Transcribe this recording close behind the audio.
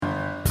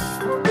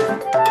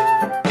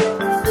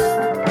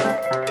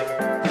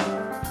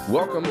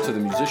Welcome to the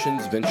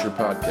Musicians Venture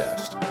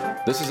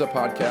Podcast. This is a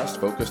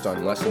podcast focused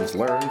on lessons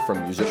learned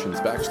from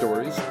musicians'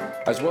 backstories,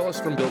 as well as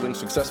from building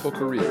successful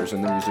careers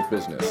in the music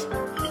business.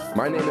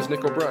 My name is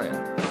Nick O'Brien,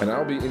 and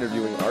I'll be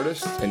interviewing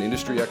artists and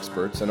industry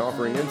experts and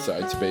offering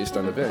insights based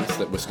on events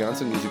that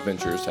Wisconsin Music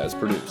Ventures has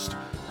produced.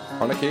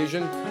 On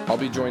occasion, I'll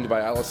be joined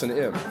by Allison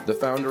Im, the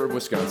founder of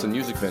Wisconsin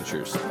Music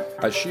Ventures,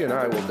 as she and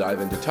I will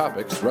dive into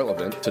topics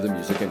relevant to the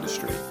music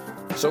industry.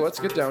 So let's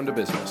get down to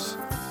business.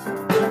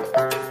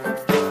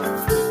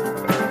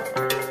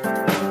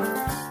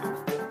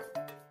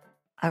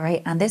 All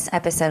right, on this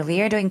episode,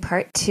 we are doing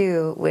part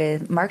 2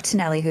 with Mark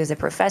Tonelli, who's a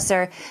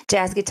professor,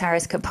 jazz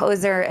guitarist,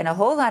 composer, and a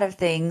whole lot of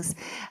things,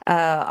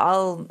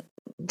 all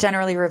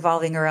generally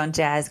revolving around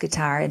jazz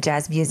guitar and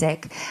jazz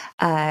music,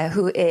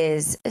 who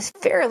is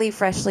fairly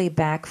freshly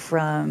back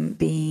from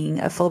being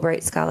a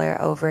Fulbright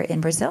scholar over in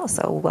Brazil.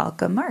 So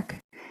welcome, Mark.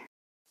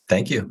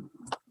 Thank you.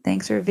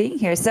 Thanks for being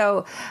here.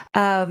 So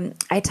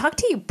I talked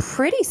to you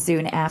pretty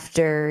soon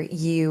after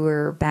you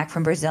were back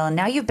from Brazil, and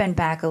now you've been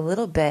back a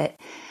little bit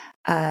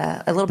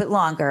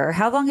longer.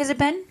 How long has it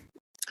been?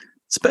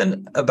 It's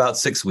been about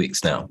 6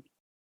 weeks now.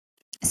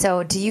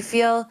 So do you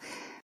feel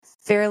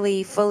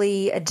fairly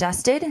fully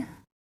adjusted?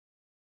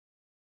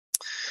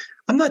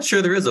 I'm not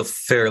sure there's a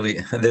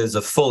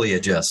fully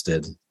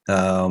adjusted.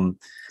 A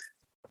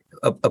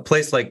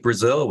place like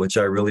Brazil, which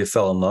I really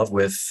fell in love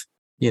with,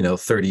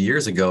 30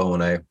 years ago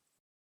when I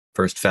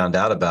first found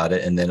out about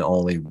it, and then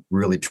only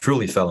really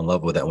truly fell in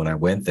love with it when I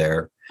went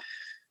there.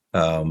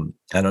 I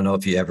don't know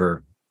if you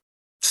ever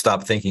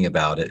stop thinking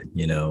about it,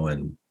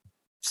 and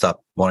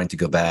stop wanting to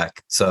go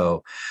back.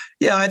 So,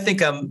 yeah, I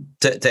think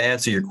to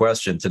answer your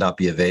question, to not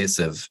be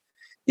evasive.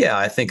 Yeah,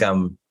 I think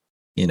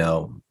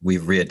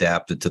we've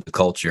readapted to the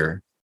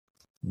culture,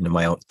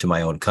 to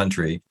my own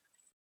country,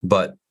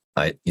 but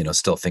I,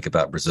 still think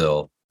about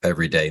Brazil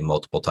every day,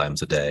 multiple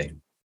times a day.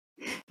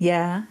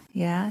 Yeah.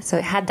 So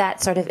it had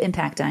that sort of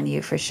impact on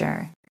you for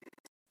sure.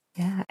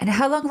 Yeah. And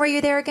how long were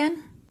you there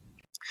again?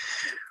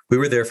 We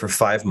were there for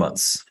 5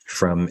 months,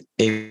 from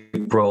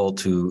April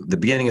to the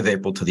beginning of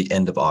April to the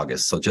end of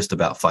August. So just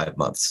about 5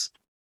 months.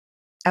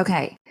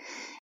 Okay.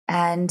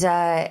 And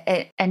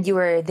you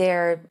were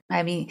there.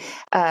 I mean,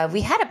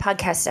 we had a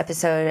podcast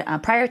episode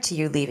prior to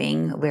you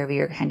leaving where we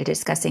were kind of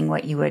discussing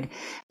what you would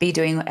be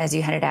doing as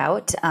you headed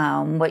out,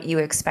 what you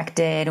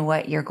expected,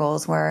 what your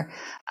goals were.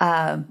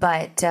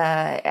 But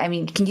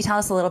can you tell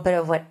us a little bit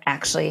of what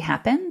actually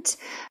happened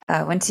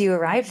once you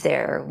arrived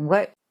there?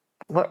 What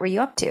were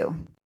you up to?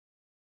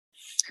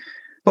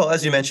 Well,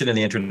 as you mentioned in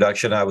the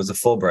introduction, I was a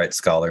Fulbright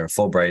scholar, and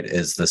Fulbright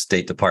is the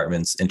State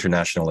Department's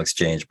international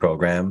exchange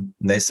program.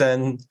 And they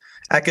send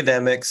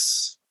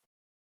academics,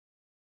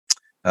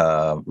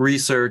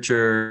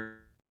 researchers,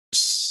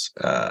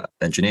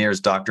 engineers,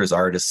 doctors,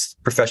 artists,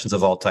 professions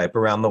of all type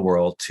around the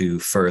world to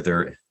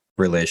further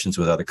relations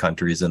with other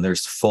countries. And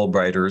there's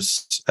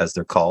Fulbrighters, as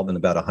they're called, in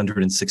about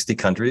 160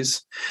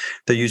 countries.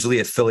 They're usually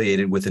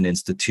affiliated with an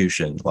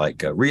institution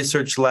like a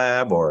research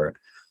lab or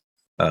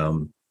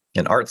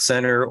an art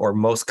center, or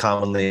most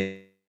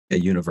commonly a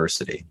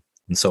university.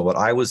 And so what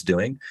I was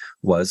doing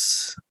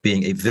was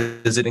being a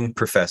visiting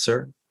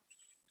professor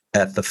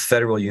at the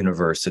federal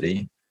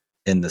university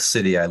in the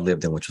city I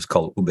lived in, which was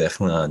called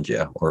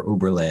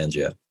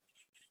Uberlândia.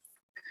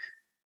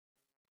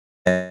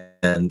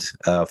 And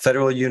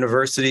federal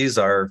universities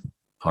are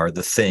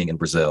the thing in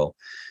Brazil.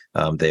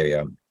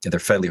 They're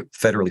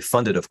federally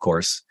funded, of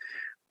course,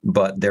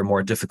 but they're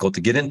more difficult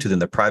to get into than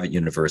the private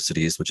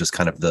universities, which is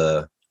kind of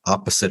the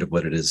opposite of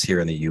what it is here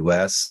in the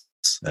U.S.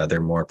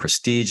 They're more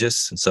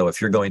prestigious. And so if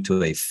you're going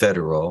to a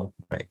federal,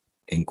 right,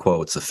 in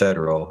quotes, a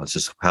federal, that's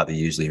just how they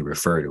usually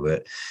refer to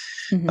it.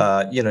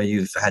 Mm-hmm.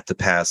 You've had to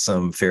pass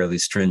some fairly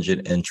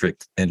stringent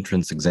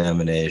entrance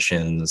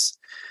examinations,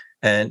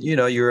 and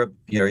you're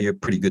a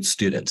pretty good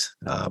student.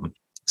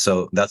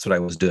 So that's what I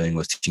was doing,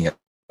 was teaching at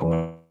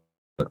one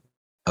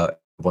of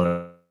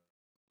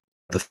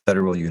the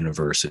federal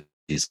universities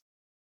in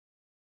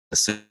the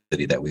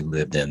city that we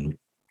lived in.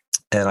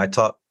 And I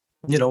taught,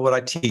 what I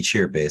teach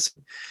here,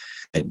 basically.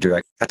 I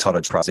taught a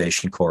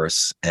improvisation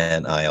course,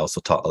 and I also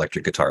taught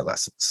electric guitar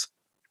lessons.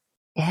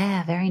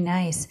 Yeah, very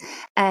nice.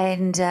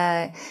 And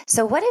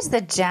so what is the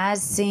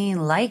jazz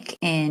scene like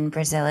in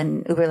Brazil,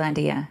 in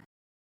Uberlândia?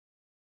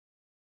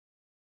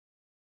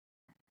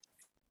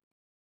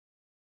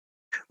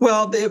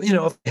 Well, they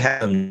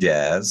have some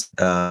jazz.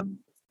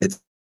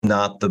 It's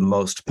not the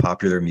most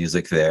popular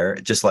music there,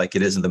 just like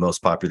it isn't the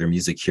most popular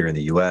music here in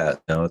the U.S.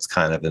 It's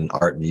kind of an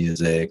art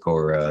music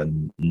or a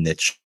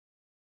niche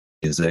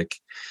music.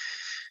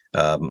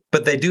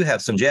 But they do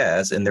have some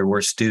jazz, and there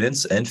were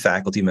students and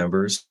faculty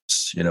members,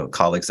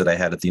 colleagues that I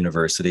had at the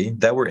university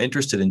that were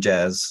interested in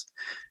jazz.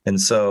 And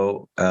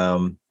so,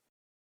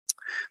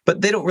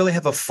 but they don't really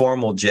have a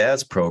formal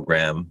jazz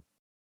program.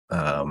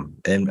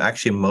 And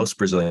actually most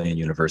Brazilian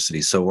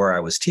universities. So where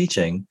I was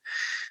teaching,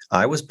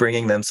 I was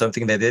bringing them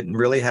something they didn't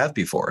really have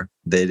before.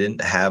 They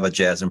didn't have a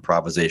jazz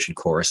improvisation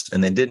course,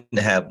 and they didn't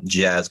have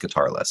jazz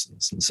guitar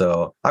lessons. And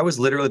so I was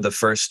literally the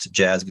first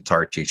jazz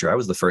guitar teacher. I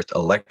was the first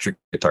electric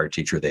guitar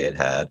teacher they had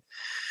had.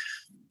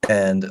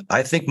 And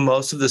I think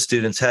most of the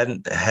students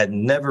had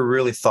never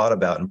really thought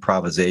about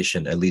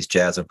improvisation, at least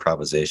jazz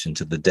improvisation,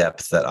 to the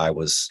depth that I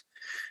was,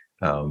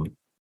 kind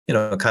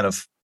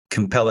of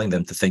compelling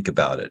them to think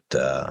about it,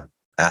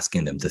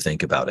 asking them to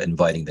think about it,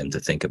 inviting them to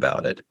think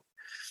about it.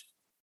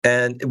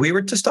 And we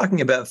were just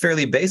talking about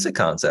fairly basic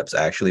concepts,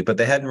 actually, but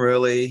they hadn't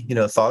really,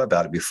 thought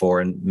about it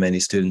before. And many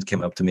students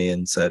came up to me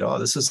and said, "Oh,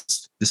 this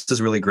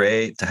is really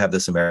great to have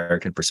this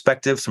American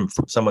perspective from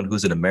someone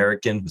who's an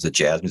American, who's a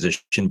jazz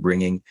musician,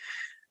 bringing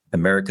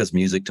America's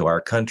music to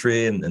our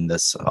country in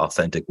this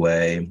authentic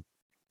way.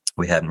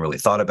 We hadn't really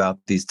thought about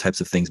these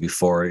types of things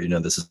before.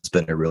 This has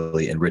been a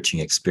really enriching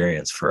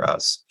experience for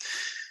us."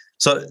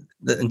 So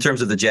in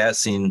terms of the jazz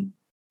scene,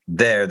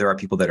 there are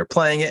people that are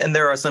playing it, and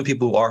there are some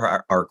people who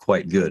are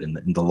quite good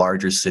in the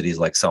larger cities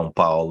like São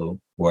Paulo,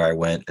 where I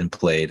went and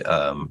played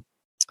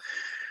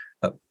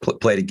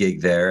played a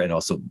gig there, and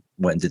also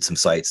went and did some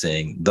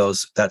sightseeing.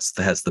 That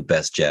has the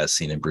best jazz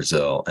scene in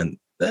Brazil, and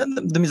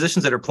the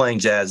musicians that are playing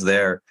jazz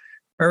there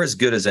are as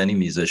good as any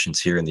musicians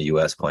here in the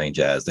U.S. playing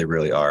jazz. They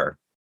really are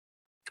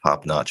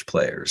top-notch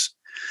players.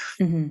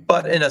 Mm-hmm.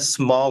 But in a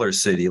smaller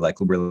city like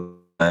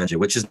Uberlândia,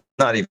 which is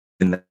not even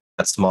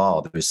that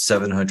small, there's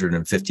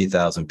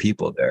 750,000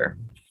 people there.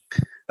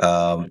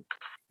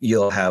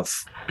 You'll have,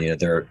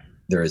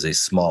 there is a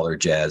smaller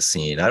jazz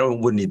scene.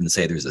 Wouldn't even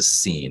say there's a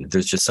scene.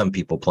 There's just some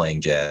people playing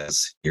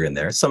jazz here and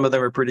there. Some of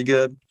them are pretty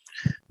good.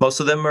 Most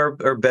of them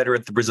are better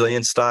at the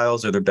Brazilian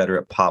styles, or they're better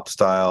at pop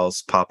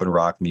styles, pop and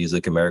rock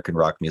music. American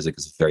rock music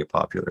is very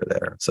popular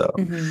there. So,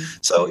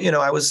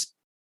 I was,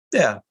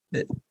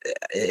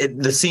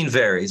 the scene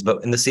varies,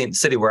 but in the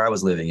city where I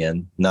was living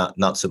in,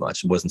 not so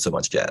much. It wasn't so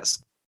much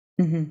jazz.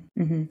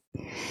 Mm-hmm,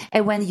 mm-hmm.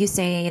 And when you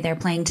say they're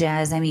playing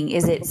jazz, I mean,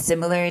 is it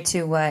similar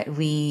to what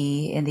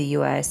we in the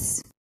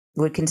U.S.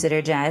 would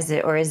consider jazz,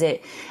 or is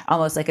it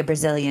almost like a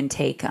Brazilian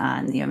take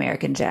on the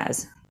American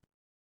jazz?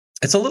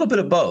 It's a little bit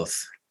of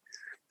both.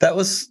 That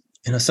was,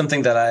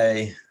 something that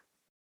I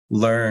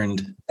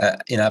learned,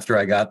 after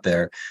I got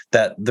there,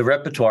 that the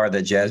repertoire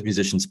that jazz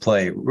musicians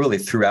play really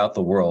throughout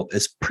the world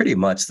is pretty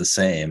much the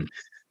same.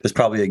 There's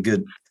probably a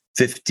good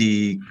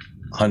 50,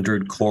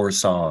 100 core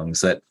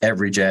songs that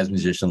every jazz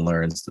musician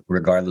learns,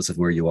 regardless of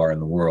where you are in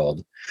the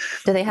world.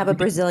 Do they have a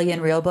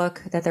Brazilian real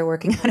book that they're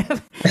working out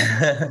of?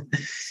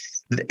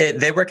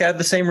 They work out of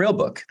the same real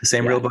book,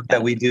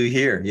 that we do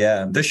here.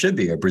 Yeah, there should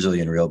be a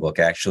Brazilian real book,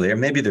 actually, or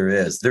maybe there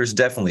is. There's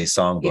definitely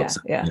songbooks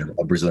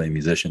of Brazilian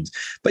musicians.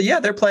 But yeah,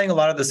 they're playing a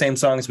lot of the same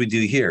songs we do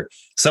here.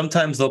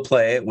 Sometimes they'll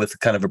play it with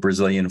kind of a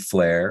Brazilian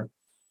flair.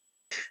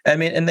 I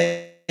mean, and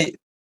they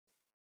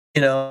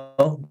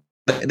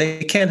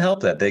can't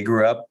help that. They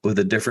grew up with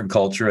a different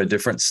culture, a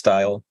different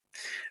style,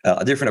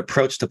 a different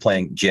approach to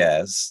playing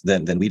jazz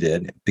than we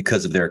did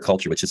because of their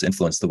culture, which has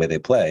influenced the way they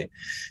play.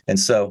 And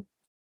so,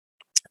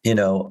 one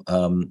of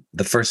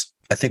the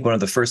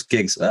first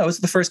gigs, it was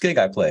the first gig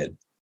I played.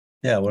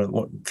 Yeah.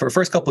 For the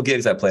first couple of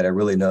gigs I played, I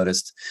really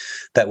noticed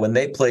that when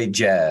they played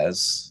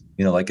jazz,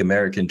 like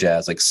American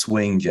jazz, like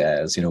swing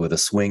jazz, with a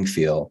swing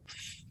feel,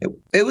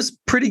 it was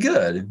pretty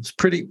good. It was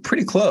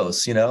pretty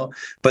close,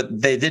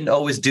 but they didn't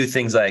always do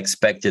things I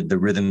expected the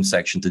rhythm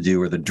section to do,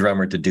 or the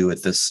drummer to do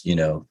at this,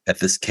 at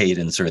this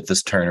cadence or at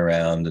this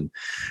turnaround. And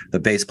the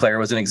bass player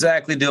wasn't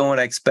exactly doing what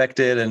I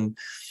expected. And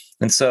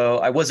so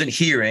I wasn't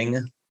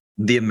hearing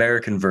the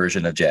American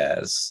version of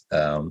jazz.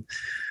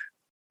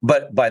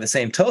 But by the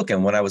same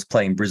token, when I was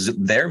playing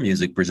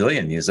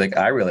Brazilian music,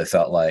 I really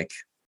felt like,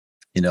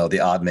 the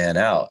odd man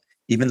out.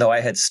 Even though I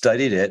had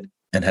studied it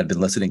and had been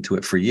listening to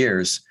it for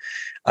years,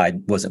 I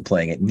wasn't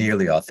playing it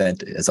nearly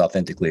as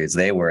authentically as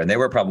they were. And they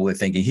were probably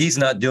thinking, he's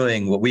not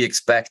doing what we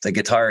expect a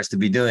guitarist to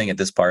be doing at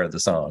this part of the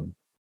song.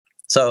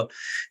 So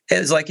it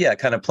was like,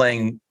 kind of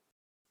playing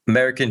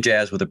American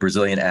jazz with a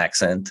Brazilian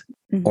accent,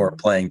 or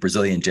playing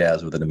Brazilian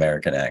jazz with an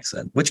American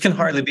accent, which can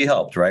hardly be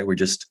helped, right?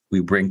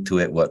 We bring to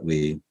it what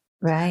we,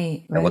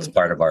 right. what's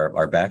part of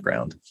our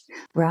background.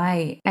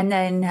 Right. And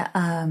then,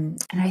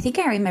 and I think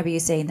I remember you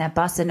saying that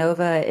bossa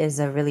nova is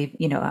a really,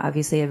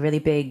 obviously a really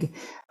big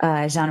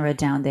genre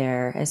down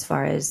there as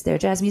far as their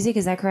jazz music.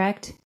 Is that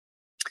correct?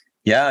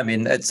 Yeah, I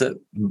mean,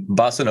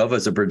 bossa nova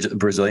is a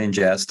Brazilian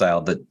jazz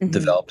style that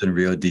developed in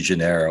Rio de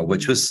Janeiro,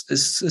 which is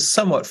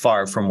somewhat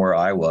far from where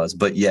I was.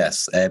 But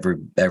yes, every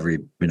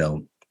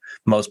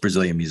most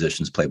Brazilian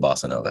musicians play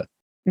bossa nova.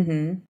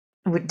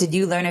 Mm-hmm. Did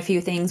you learn a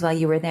few things while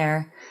you were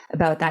there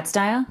about that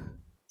style?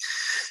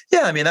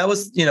 Yeah, I mean, that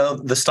was,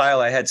 the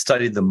style I had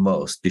studied the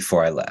most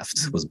before I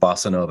left was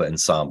bossa nova and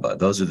samba.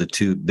 Those are the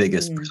two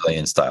biggest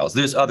Brazilian styles.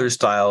 There's other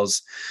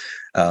styles.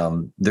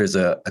 There's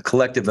a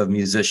collective of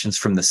musicians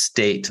from the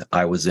state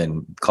I was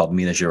in called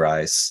Minas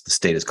Gerais. The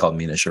state is called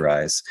Minas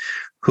Gerais,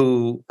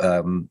 who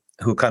kind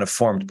of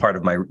formed part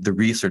of the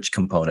research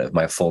component of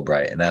my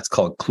Fulbright, and that's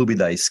called Clube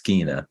da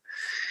Esquina.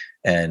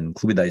 And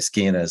Kluby da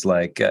Esquina is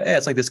like,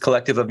 it's like this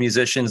collective of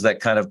musicians that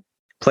kind of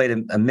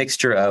played a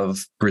mixture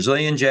of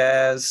Brazilian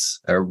jazz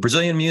or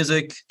Brazilian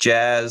music,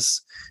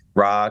 jazz,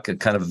 rock, and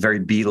kind of very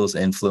Beatles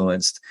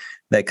influenced.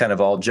 They kind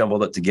of all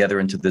jumbled it together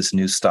into this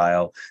new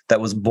style that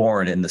was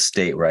born in the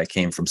state where I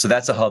came from. So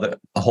that's a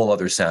whole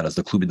other sound, is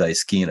the Kluby da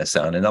Esquina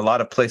sound. And a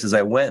lot of places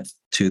I went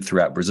to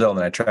throughout Brazil,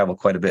 and I traveled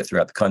quite a bit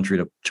throughout the country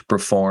to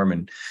perform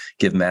and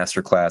give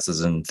master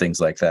classes and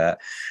things like that.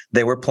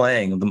 They were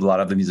playing, a lot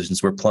of the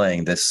musicians were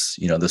playing this,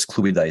 this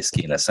Kluby da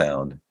Esquina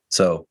sound.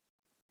 So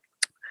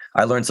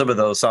I learned some of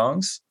those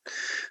songs.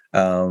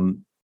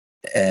 And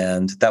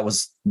that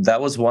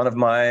was one of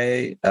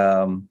my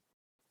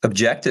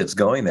objectives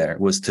going there,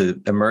 was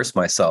to immerse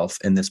myself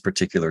in this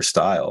particular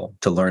style,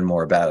 to learn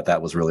more about it.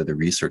 That was really the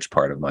research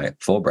part of my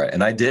Fulbright.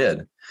 And I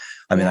did.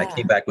 I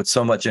came back with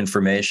so much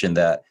information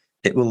that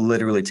it will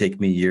literally take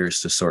me years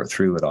to sort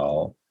through it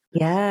all.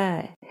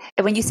 Yeah.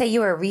 And when you say you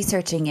were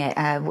researching it,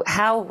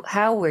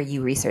 how were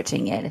you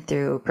researching it?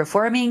 Through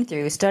performing,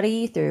 through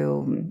study,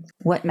 through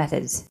what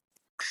methods?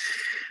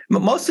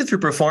 Mostly through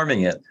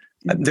performing it.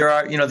 There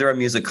are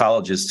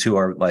musicologists who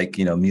are like,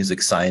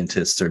 music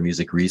scientists or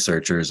music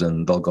researchers,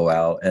 and they'll go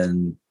out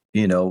and,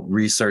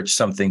 research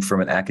something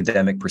from an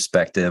academic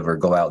perspective or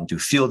go out and do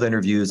field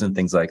interviews and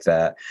things like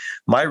that.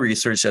 My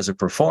research as a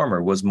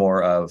performer was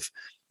more of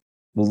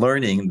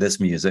learning this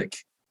music,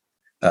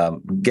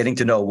 getting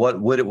to know what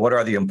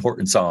are the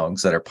important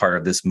songs that are part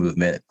of this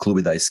movement,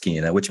 Kluby da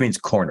Esquina, which means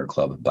corner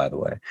club, by the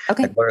way.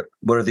 Okay. Like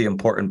what are the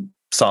important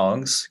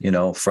songs,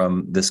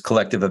 from this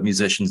collective of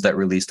musicians that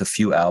released a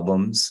few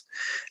albums.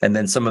 And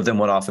then some of them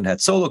went off and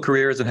had solo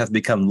careers and have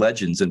become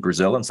legends in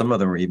Brazil. And some of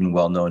them are even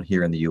well known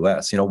here in the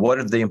US. What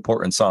are the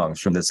important songs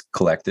from this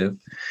collective?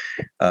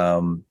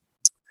 So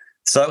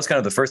that was kind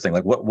of the first thing,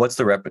 like what's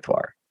the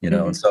repertoire,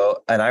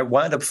 Mm-hmm. And I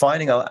wound up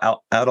finding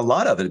out a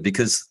lot of it,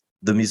 because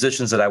the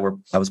musicians that I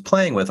was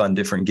playing with on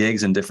different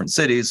gigs in different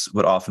cities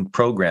would often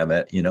program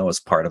it, as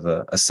part of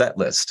a set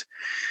list.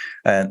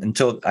 And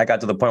until I got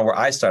to the point where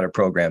I started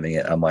programming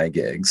it on my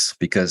gigs,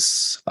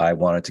 because I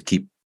wanted to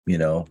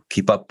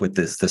keep up with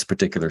this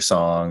particular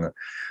song.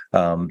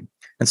 And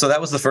so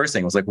that was the first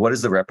thing, was like, what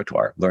is the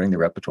repertoire? Learning the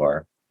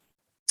repertoire.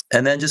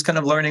 And then just kind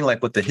of learning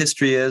like what the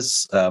history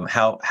is,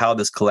 how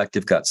this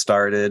collective got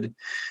started.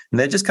 And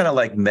they just kind of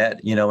like met,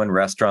 in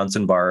restaurants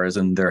and bars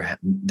and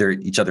their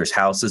each other's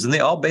houses. And they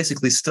all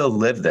basically still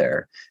live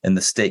there in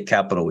the state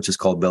capital, which is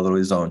called Belo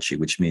Horizonte,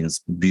 which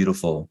means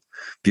beautiful,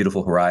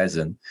 beautiful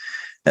horizon.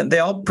 And they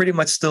all pretty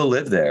much still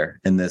live there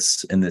in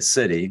this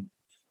city.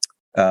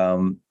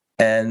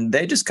 And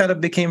they just kind of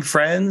became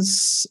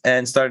friends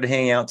and started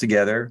hanging out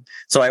together.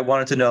 So I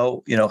wanted to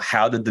know,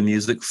 how did the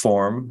music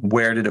form?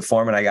 Where did it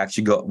form? And I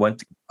actually got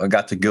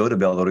to go to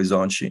Belo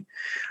Horizonte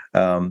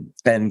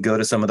and go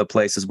to some of the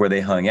places where they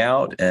hung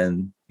out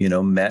and,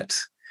 met.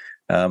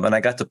 And I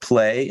got to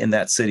play in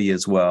that city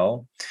as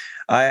well.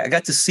 I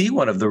got to see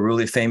one of the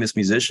really famous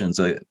musicians,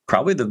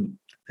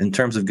 in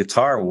terms of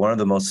guitar, one of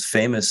the most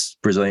famous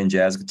Brazilian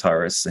jazz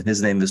guitarists, and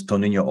his name is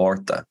Toninho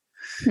Horta.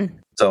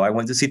 So I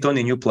went to see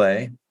Toninho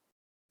play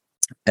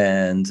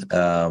and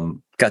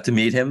got to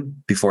meet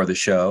him before the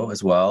show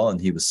as well. And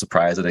he was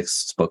surprised that I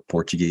spoke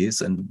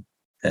Portuguese and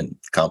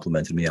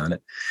complimented me on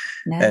it.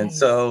 Nice. And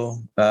so...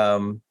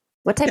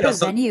 what type of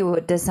venue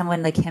does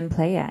someone like him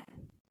play at?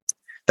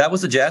 That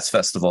was a jazz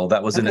festival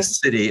that was in a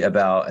city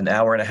about an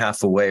hour and a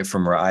half away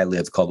from where I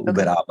lived, called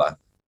Uberaba.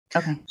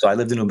 Okay. So I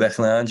lived in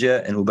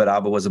Uberlândia, and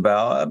Uberaba was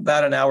about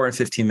an hour and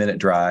 15-minute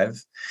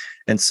drive.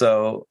 And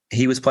so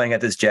he was playing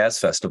at this jazz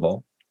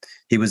festival.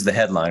 He was the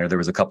headliner. There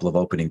was a couple of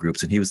opening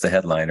groups, and he was the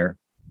headliner.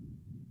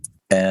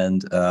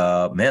 And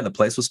the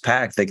place was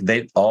packed.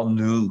 They all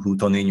knew who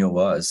Toninho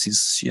was.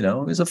 He's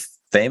a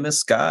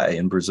famous guy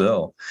in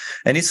Brazil,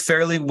 and he's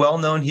fairly well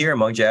known here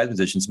among jazz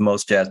musicians.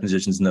 Most jazz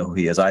musicians know who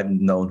he is. I've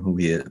known who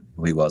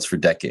he was for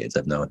decades.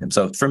 I've known him.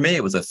 So for me,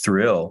 it was a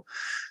thrill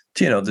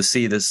to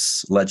see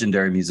this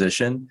legendary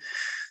musician,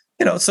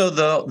 so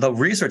the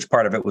research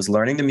part of it was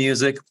learning the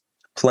music,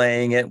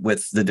 playing it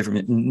with the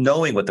different,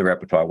 knowing what the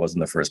repertoire was in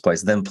the first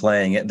place, then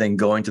playing it, then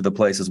going to the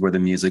places where the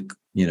music,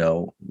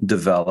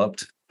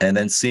 developed, and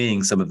then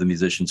seeing some of the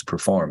musicians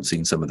perform,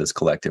 seeing some of this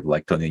collective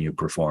like Toninho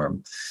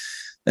perform.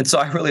 And so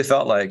I really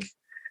felt like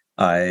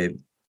I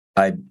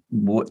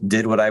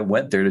did what I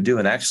went there to do,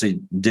 and actually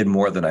did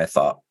more than I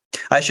thought.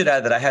 I should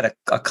add that I had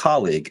a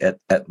colleague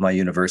at my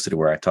university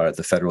where I taught at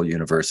the Federal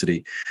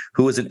University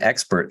who was an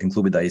expert in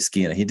Kluby da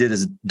Esquina. He did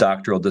his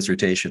doctoral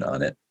dissertation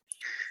on it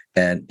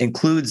and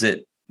includes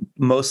it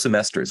most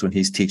semesters when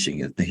he's teaching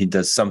it. He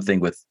does something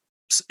with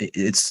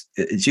it's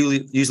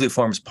usually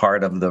forms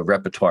part of the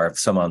repertoire of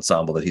some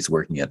ensemble that he's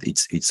working at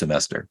each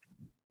semester.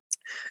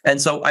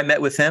 And so I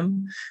met with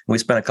him. We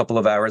spent a couple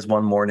of hours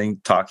one morning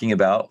talking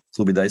about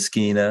Kluby da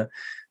Esquina,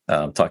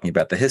 talking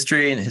about the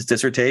history and his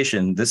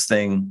dissertation. This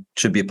thing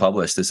should be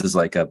published. This is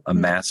like a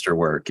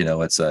masterwork.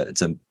 It's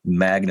a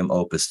magnum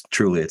opus.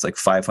 Truly, it's like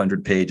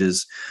 500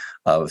 pages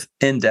of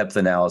in-depth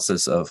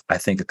analysis of, I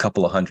think, a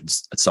couple of hundred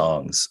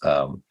songs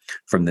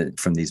from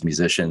these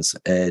musicians.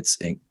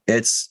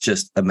 It's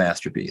just a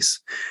masterpiece.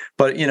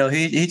 But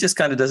he just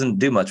kind of doesn't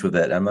do much with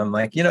it. I'm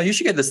like, you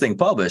should get this thing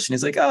published. And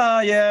he's like,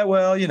 yeah,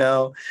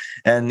 well,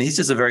 and he's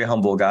just a very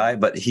humble guy,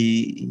 but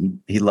he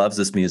loves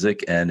this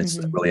music, and it's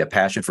really a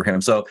passion for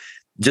him. So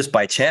just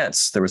by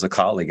chance, there was a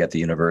colleague at the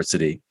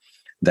university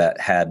that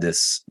had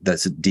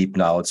that's a deep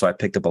knowledge. So I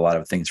picked up a lot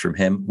of things from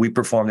him. We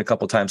performed a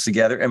couple times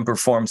together and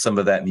performed some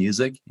of that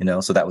music,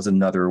 so that was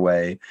another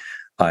way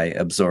I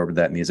absorbed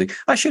that music.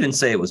 I shouldn't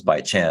say it was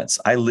by chance.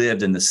 I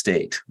lived in the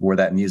state where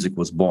that music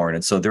was born.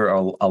 And so there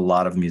are a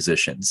lot of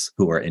musicians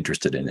who are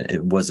interested in it.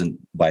 It wasn't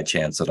by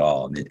chance at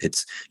all.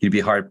 You'd be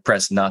hard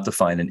pressed not to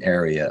find an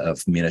area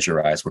of Minas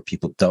Gerais where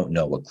people don't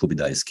know what Clube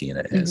da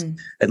Esquina is,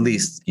 at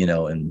least,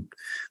 in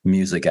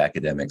music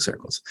academic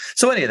circles.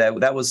 So anyway,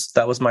 that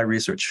was my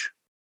research.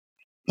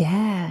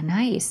 Yeah,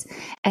 nice.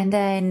 And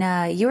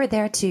then you were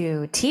there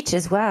to teach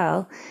as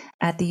well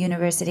at the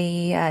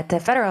university, at the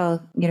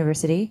Federal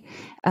University.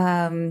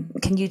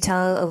 Can you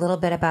tell a little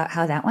bit about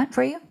how that went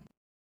for you?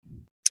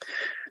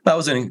 It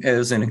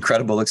was an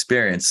incredible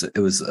experience. It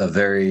was a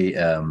very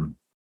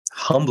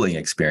humbling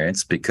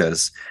experience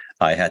because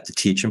I had to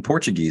teach in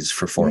Portuguese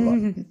for 4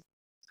 months.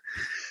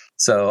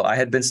 So I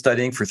had been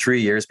studying for 3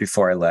 years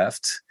before I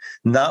left,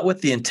 not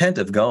with the intent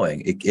of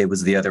going. It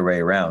was the other way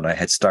around. I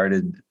had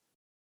started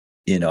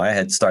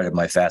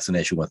my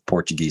fascination with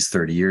Portuguese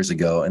 30 years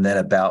ago. And then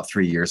about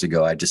 3 years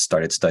ago, I just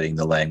started studying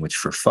the language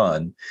for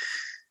fun,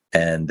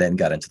 and then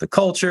got into the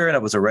culture, and I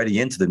was already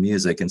into the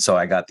music. And so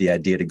I got the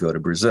idea to go to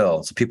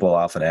Brazil. So people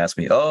often ask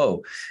me,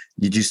 oh,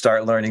 did you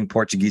start learning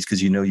Portuguese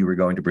because you were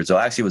going to Brazil?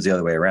 Actually, it was the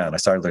other way around. I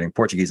started learning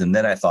Portuguese, and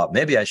then I thought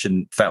maybe I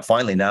should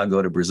finally now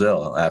go to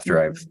Brazil after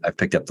I've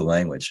picked up the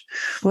language.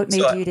 What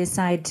made you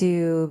decide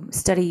to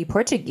study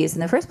Portuguese in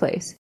the first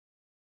place?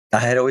 I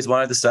had always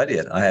wanted to study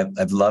it.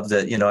 I've loved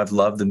it. I've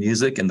loved the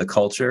music and the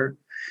culture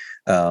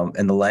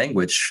and the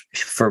language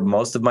for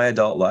most of my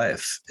adult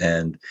life.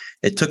 And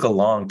it took a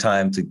long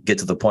time to get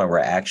to the point where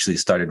I actually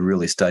started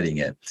really studying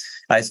it.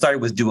 I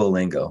started with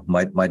Duolingo.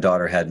 My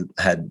daughter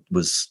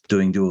was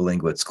doing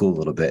Duolingo at school a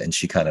little bit, and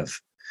she kind of,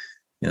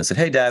 said,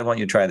 "Hey, Dad, why don't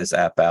you try this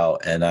app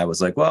out?" And I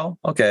was like, "Well,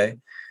 okay."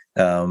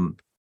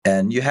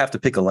 And you have to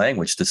pick a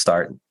language to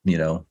start,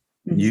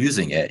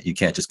 using it. You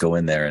can't just go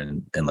in there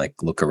and like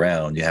look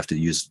around. You have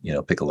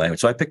to pick a language.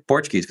 So I picked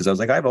Portuguese because I was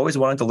like, I've always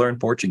wanted to learn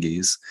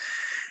Portuguese.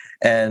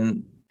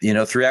 And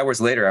 3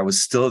 hours later, I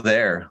was still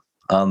there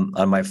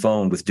on my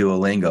phone with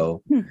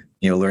Duolingo,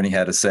 learning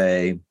how to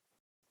say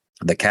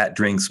the cat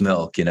drinks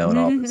milk, and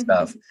all this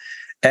stuff.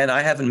 And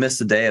I haven't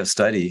missed a day of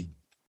study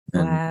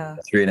in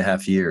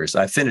 3.5 years.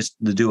 I finished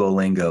the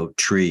Duolingo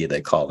tree,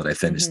 they call it. I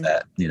finished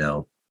that,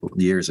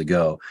 years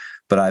ago.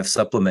 But I've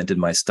supplemented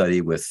my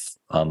study with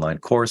online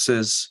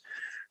courses,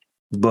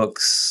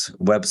 books,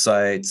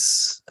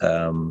 websites,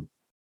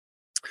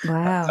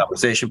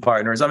 conversation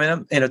partners. I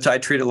mean, I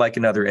treat it like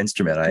another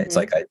instrument. It's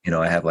like I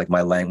have like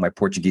my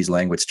Portuguese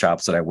language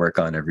chops that I work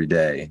on every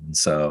day, and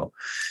so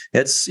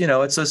it's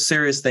it's a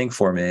serious thing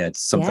for me.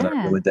 It's something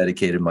I really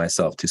dedicated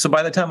myself to. So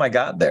by the time I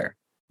got there,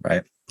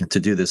 right, to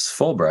do this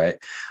Fulbright,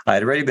 I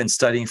had already been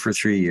studying for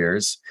 3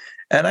 years,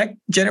 and I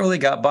generally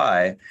got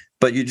by.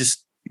 But they're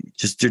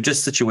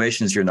just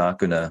situations you're not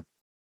going to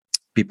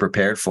be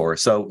prepared for.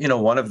 So,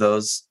 one of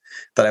those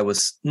that I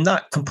was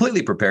not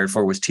completely prepared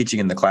for was teaching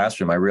in the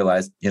classroom. I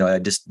realized, I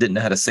just didn't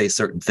know how to say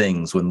certain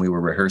things when we were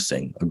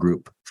rehearsing a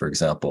group, for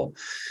example.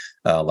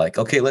 Like,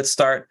 okay, let's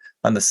start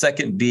on the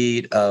second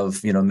beat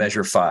of,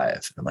 measure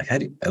 5. I'm like,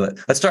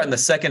 let's start in the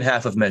second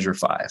half of measure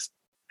 5.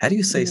 How do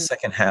you say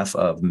second half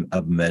of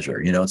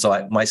measure?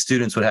 So my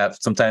students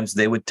sometimes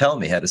they would tell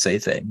me how to say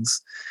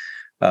things.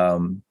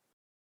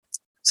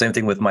 Same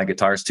thing with my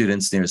guitar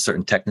students. There's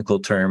certain technical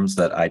terms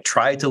that I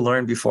tried to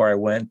learn before I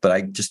went, but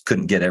I just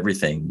couldn't get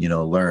everything,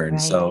 learned.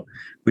 Right. So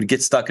we'd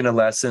get stuck in a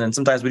lesson, and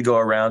sometimes we'd go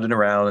around and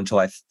around until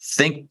I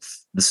think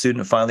the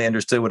student finally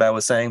understood what I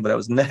was saying, but I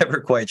was never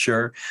quite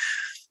sure.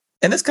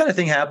 And this kind of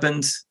thing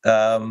happened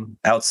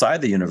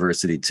outside the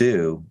university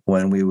too,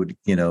 when we would,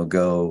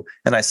 go.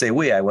 And I say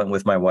I went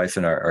with my wife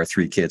and our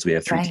 3 kids. We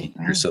have 3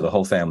 teenagers, so the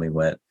whole family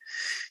went.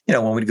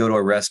 When we'd go to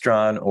a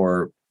restaurant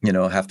or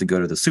have to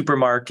go to the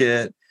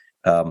supermarket.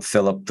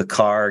 Fill up the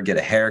car, get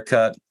a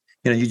haircut.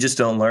 You just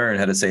don't learn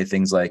how to say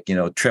things like,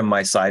 trim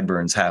my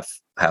sideburns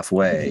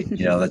halfway.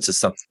 That's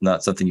just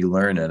not something you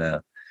learn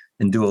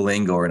in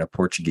Duolingo or in a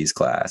Portuguese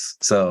class.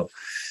 So,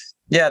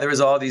 there was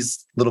all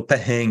these little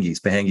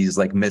pahengues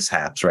like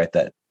mishaps, right?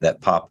 That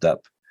popped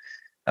up,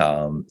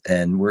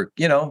 and we're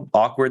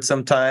awkward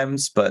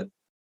sometimes, but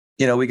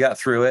we got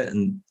through it.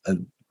 And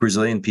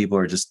Brazilian people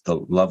are just the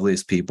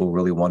loveliest people,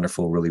 really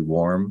wonderful, really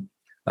warm.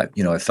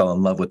 I fell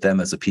in love with them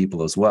as a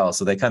people as well.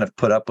 So they kind of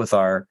put up with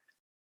our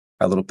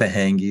little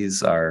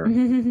pahengues,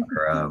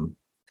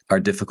 our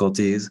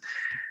difficulties.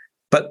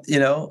 But,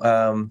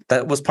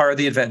 that was part of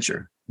the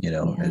adventure,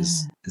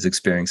 is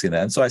experiencing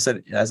that. And so as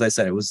I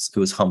said, it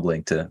was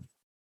humbling to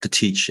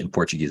teach in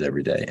Portuguese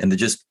every day and to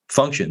just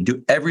function,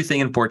 do everything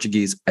in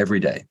Portuguese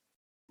every day.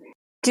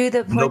 Do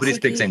the Nobody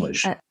speaks Portuguese?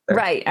 English there.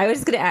 Right. I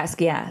was going to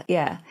ask. Yeah,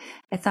 yeah.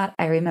 I thought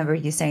I remember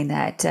you saying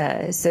that.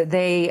 So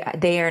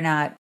they are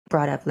not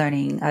brought up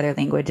learning other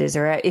languages,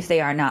 or if they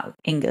are not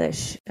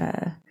English.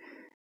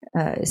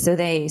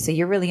 So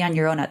you're really on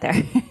your own out there.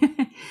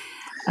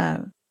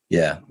 um,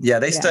 Yeah.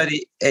 They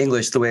study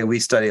English the way we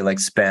study like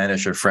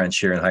Spanish or French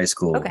here in high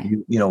school. Okay.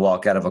 You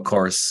walk out of a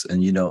course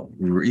and you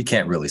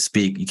can't really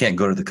speak. You can't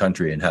go to the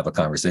country and have a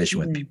conversation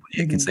with people.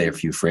 You can say a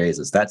few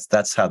phrases.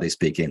 That's how they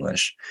speak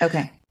English.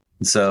 Okay.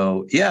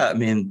 So yeah, I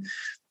mean,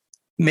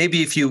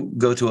 maybe if you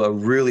go to a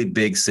really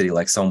big city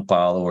like São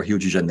Paulo or Rio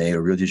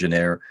de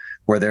Janeiro,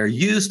 where they're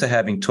used to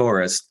having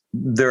tourists,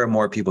 there are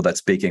more people that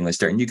speak English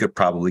there, and you could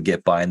probably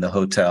get by in the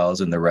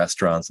hotels and the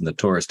restaurants and the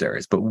tourist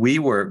areas. But we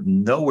were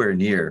nowhere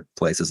near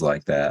places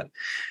like that.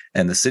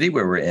 And the city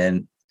where we're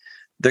in,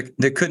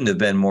 there couldn't have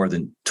been more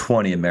than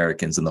 20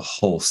 Americans in the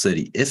whole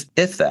city,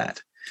 if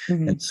that.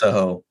 Mm-hmm. And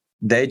so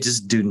they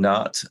just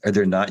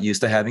they're not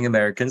used to having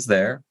Americans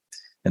there.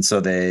 And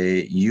so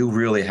you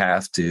really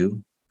have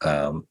to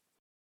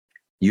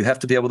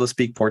be able to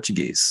speak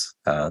Portuguese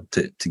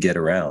to get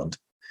around.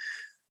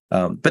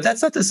 But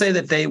that's not to say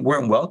that they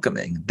weren't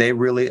welcoming. They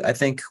really, I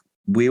think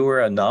we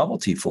were a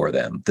novelty for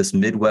them. This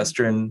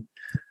Midwestern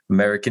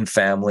American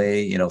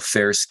family,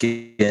 fair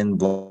skin,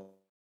 walking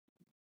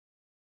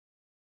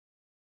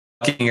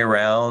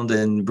around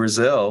in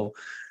Brazil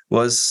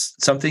was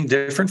something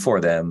different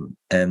for them.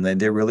 And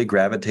they really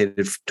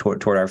gravitated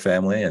toward our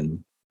family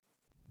and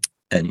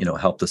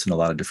helped us in a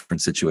lot of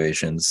different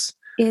situations.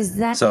 Is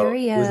that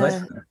area? It was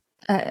nice.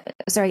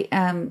 Sorry,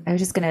 I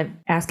was just going to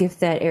ask if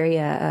that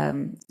area,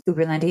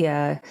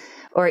 Uberlândia,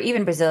 or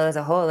even Brazil as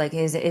a whole, like,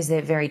 is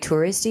it very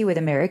touristy with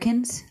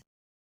Americans?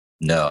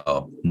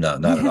 No,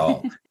 not at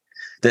all.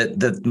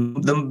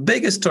 The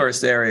biggest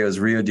tourist area is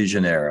Rio de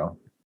Janeiro,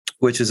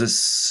 which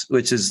is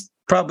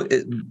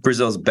probably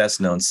Brazil's best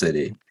known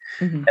city,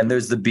 and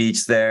there's the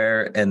beach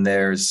there, and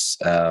there's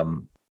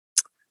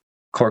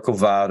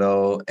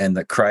Corcovado and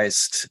the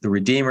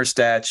Redeemer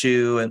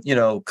statue, and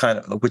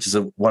which is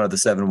one of the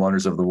 7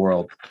 wonders of the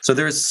world. So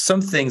there's some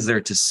things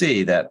there to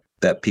see that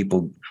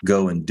people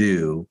go and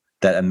do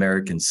that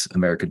American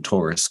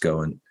tourists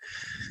go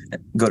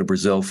to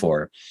Brazil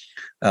for.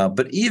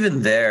 But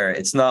even there,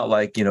 it's not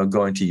like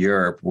going to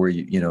Europe where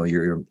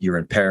you're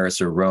in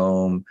Paris or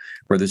Rome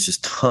where there's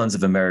just tons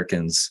of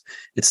Americans.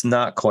 It's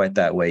not quite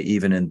that way,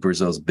 even in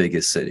Brazil's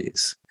biggest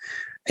cities.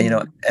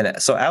 And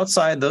so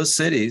outside those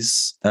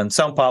cities,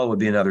 São Paulo would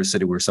be another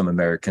city where some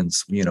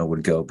Americans,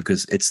 would go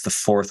because it's the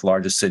 4th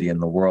largest city in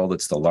the world.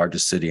 It's the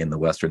largest city in the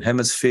Western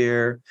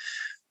Hemisphere.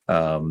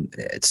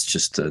 It's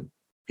just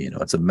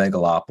it's a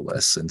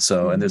megalopolis. And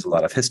so, and there's a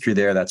lot of history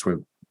there. That's where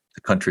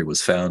the country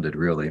was founded,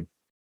 really.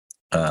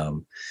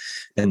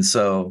 And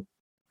so,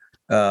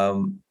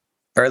 or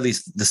at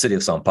least the city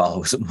of São Paulo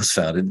was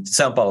founded.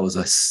 São Paulo was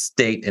a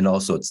state, and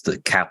also it's the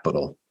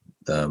capital.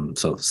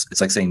 So it's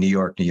like saying New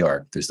York.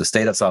 There's the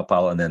state of Sao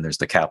Paulo, and then there's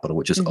the capital,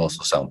 which is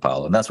also Sao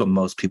Paulo. And that's what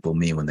most people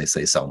mean when they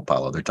say Sao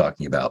Paulo. They're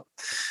talking about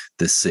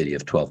this city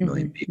of 12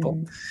 million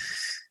people.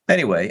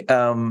 Anyway,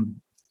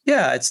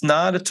 it's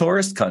not a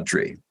tourist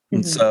country.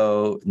 And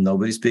so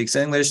nobody speaks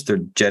English. They're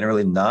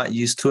generally not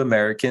used to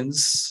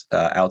Americans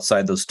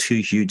outside those 2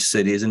 huge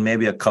cities and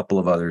maybe a couple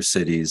of other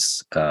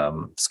cities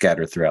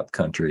scattered throughout the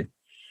country.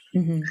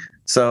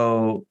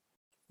 So,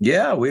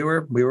 we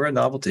were a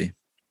novelty.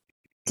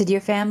 Did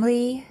your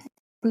family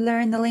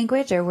learn the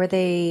language, or were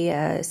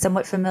they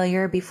somewhat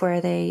familiar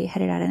before they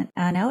headed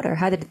out, or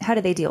how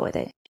did they deal with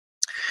it?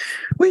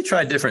 We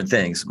tried different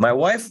things. My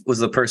wife was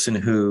the person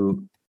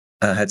who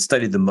had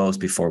studied the most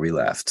before we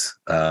left.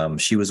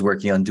 She was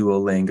working on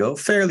Duolingo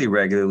fairly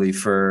regularly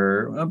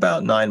for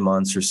about 9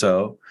 months or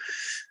so.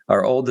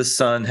 Our oldest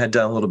son had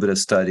done a little bit of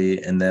study,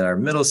 and then our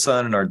middle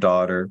son and our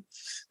daughter,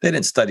 they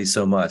didn't study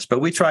so much, but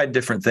we tried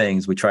different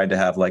things. We tried to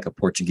have like a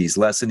Portuguese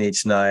lesson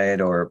each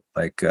night, or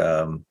like, we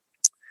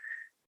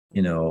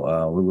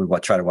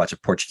would try to watch a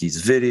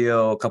Portuguese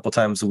video a couple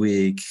times a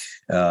week,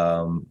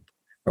 or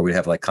we'd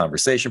have like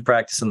conversation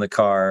practice in the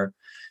car.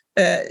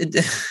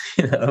 It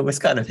was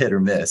kind of hit or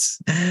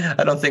miss.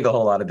 I don't think a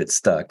whole lot of it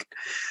stuck,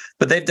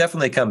 but they've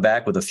definitely come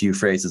back with a few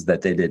phrases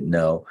that they didn't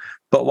know.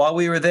 But while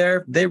we were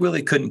there, they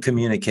really couldn't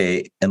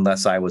communicate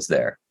unless I was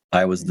there.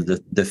 I was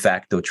the de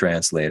facto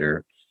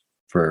translator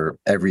for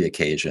every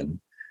occasion,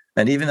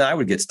 and even I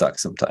would get stuck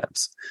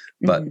sometimes.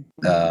 But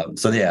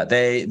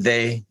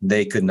they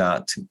could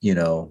not,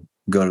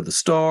 go to the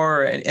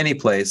store or any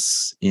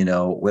place,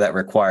 where that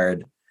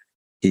required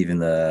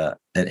even an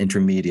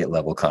intermediate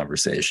level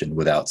conversation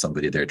without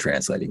somebody there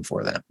translating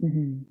for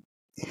them.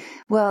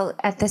 Well,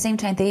 at the same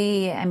time,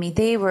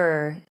 they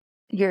were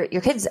your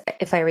kids,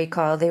 if I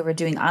recall, they were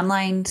doing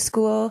online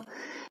school.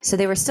 So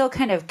they were still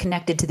kind of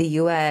connected to the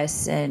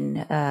U.S.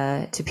 and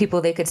to people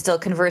they could still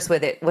converse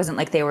with. It wasn't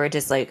like they were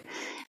just like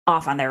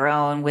off on their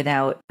own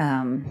without,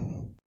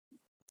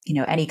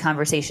 any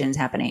conversations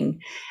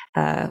happening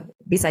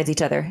besides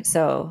each other.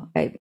 So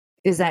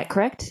is that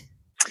correct?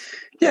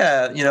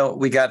 Yeah,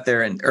 we got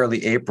there in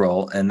early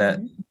April, and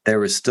that there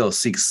was still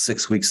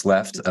six weeks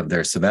left of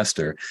their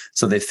semester.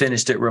 So they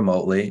finished it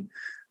remotely.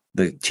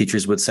 The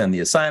teachers would send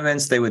the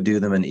assignments, they would do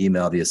them and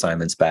email the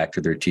assignments back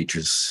to their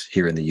teachers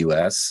here in the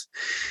US,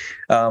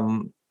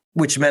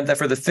 which meant that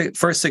for the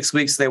first 6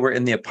 weeks, they were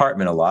in the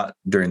apartment a lot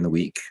during the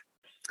week.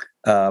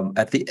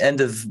 At the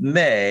end of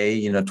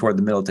May, toward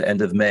the middle to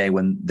end of May,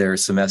 when their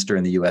semester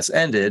in the US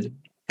ended,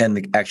 and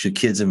the actual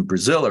kids in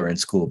Brazil are in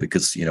school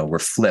because, we're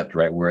flipped,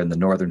 right? We're in the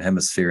northern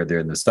hemisphere, they're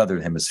in the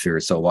southern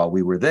hemisphere. So while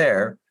we were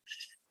there,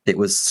 it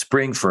was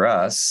spring for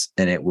us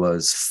and it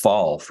was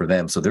fall for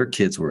them. So their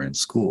kids were in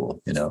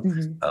school,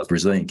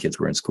 Brazilian kids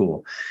were in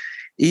school.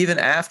 Even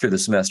after the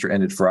semester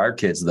ended for our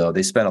kids, though,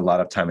 they spent a lot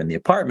of time in the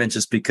apartment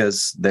just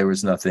because there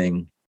was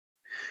nothing.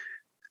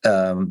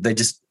 They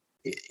just,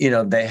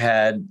 they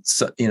had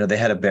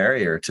a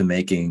barrier to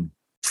making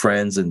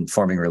friends and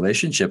forming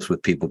relationships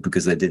with people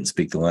because they didn't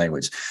speak the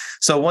language.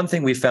 So one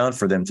thing we found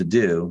for them to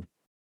do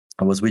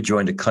was we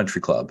joined a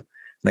country club.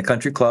 And the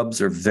country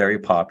clubs are very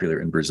popular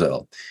in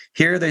Brazil.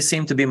 Here, they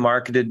seem to be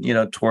marketed,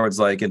 towards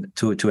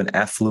to an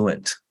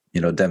affluent,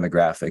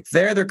 demographic.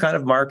 They're kind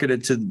of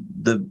marketed to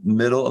the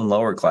middle and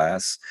lower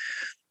class.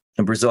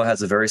 And Brazil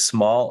has a very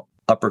small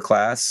upper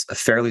class, a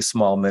fairly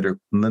small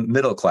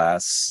middle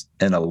class,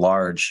 and a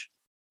large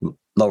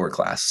lower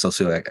class,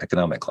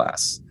 socioeconomic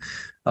class.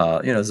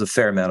 There's a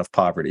fair amount of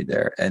poverty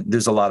there. And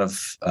there's a lot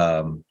of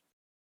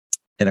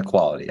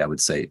inequality, I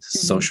would say,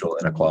 social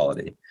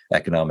inequality,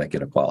 economic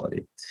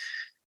inequality.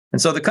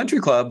 And so the country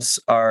clubs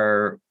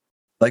are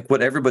like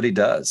what everybody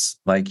does.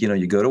 Like,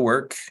 you go to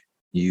work,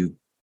 you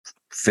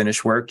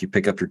finish work, you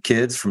pick up your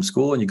kids from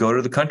school and you go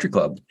to the country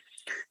club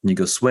and you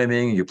go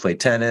swimming, you play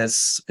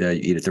tennis, you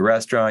eat at the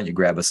restaurant, you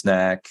grab a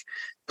snack,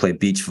 play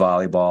beach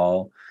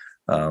volleyball.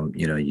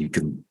 You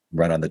can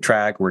run on the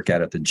track, work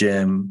out at the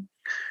gym,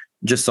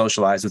 just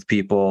socialize with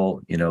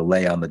people,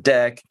 lay on the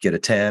deck, get a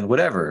tan,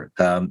 whatever.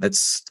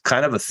 It's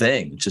kind of a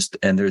thing.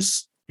 And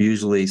there's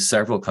usually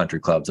several country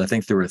clubs. I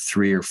think there were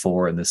 3 or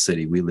 4 in the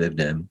city we lived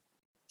in.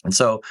 And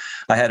so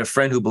I had a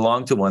friend who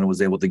belonged to one and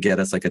was able to get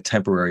us like a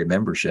temporary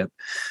membership.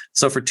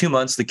 So for 2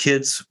 months, the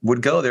kids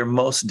would go there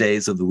most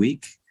days of the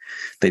week.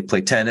 They'd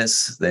play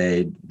tennis,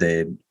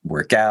 they'd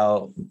work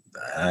out.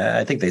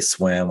 I think they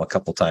swam a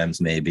couple times,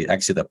 maybe.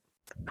 Actually, the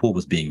pool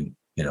was being,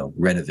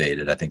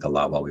 renovated, I think, a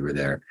lot while we were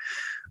there.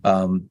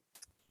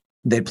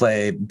 They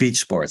play beach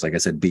sports, like I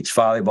said, beach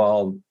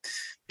volleyball,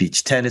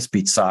 beach tennis,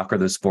 beach soccer.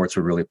 Those sports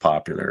were really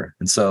popular.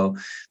 And so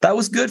that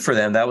was good for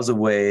them. That was a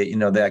way,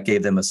 that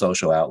gave them a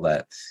social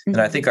outlet. Mm-hmm.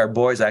 And I think our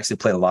boys actually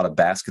played a lot of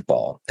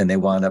basketball, and they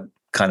wound up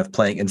kind of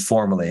playing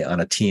informally on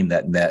a team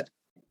that met,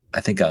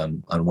 I think,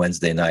 on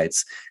Wednesday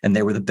nights. And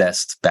they were the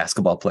best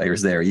basketball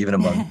players there, even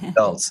among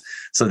adults.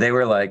 So they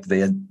were like,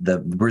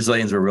 the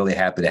Brazilians were really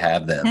happy to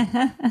have them.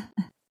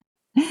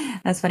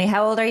 That's funny.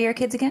 How old are your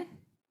kids again?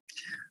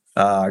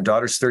 Our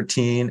daughter's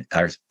 13.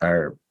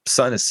 Our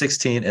son is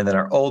 16. And then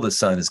our oldest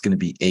son is going to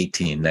be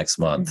 18 next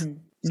month.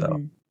 Mm-hmm.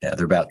 So yeah,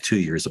 they're about 2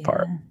 years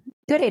apart.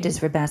 Good ages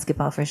for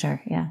basketball for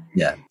sure. Yeah.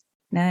 Yeah.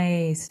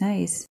 Nice.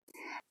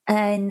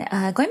 And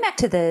going back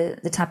to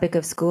the topic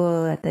of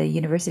school at the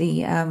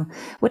university,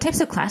 what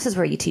types of classes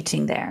were you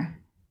teaching there?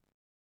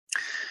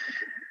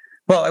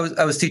 Well,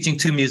 I was teaching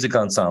 2 music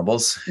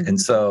ensembles. Mm-hmm.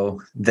 And so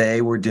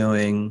they were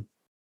doing,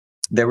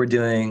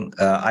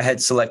 I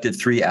had selected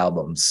 3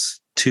 albums,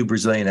 2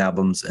 Brazilian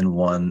albums and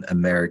 1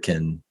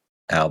 American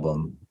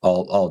album,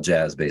 all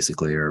jazz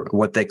basically, or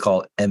what they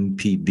call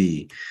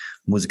MPB,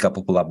 Música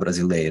Popular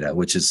Brasileira,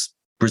 which is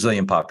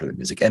Brazilian popular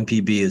music.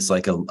 MPB is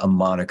like a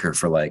moniker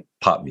for like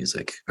pop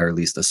music, or at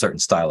least a certain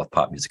style of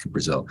pop music in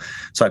Brazil.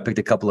 So I picked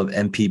a couple of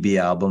MPB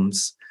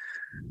albums,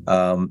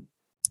 and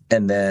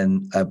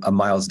then a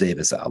Miles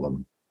Davis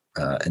album.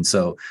 And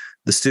so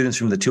the students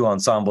from the 2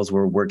 ensembles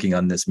were working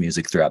on this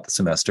music throughout the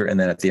semester. And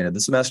then at the end of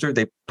the semester,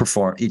 they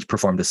each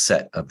performed a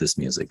set of this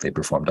music. They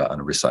performed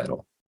on a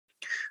recital.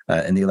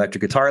 In the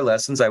electric guitar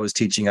lessons I was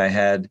teaching, I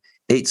had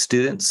 8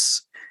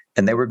 students,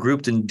 and they were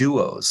grouped in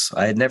duos.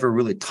 I had never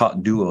really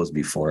taught duos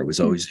before. It was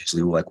always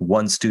usually like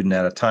 1 student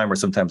at a time, or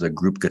sometimes a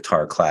group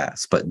guitar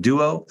class. But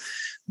duo,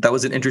 that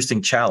was an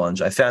interesting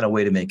challenge. I found a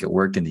way to make it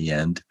work in the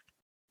end.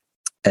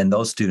 And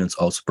those students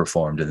also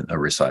performed in a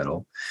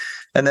recital.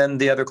 And then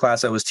the other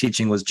class I was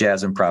teaching was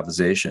jazz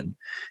improvisation.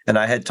 And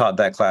I had taught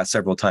that class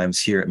several times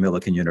here at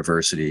Millikan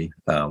University,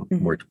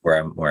 where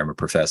I'm a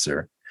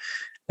professor,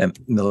 and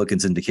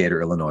Millikan's in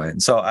Decatur, Illinois.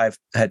 And so I've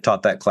had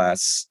taught that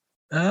class,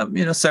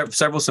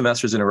 several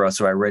semesters in a row.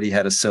 So I already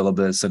had a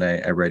syllabus, and I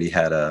already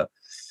had a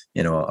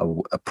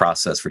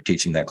process for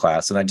teaching that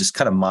class. And I just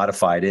kind of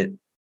modified it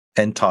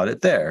and taught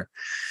it there.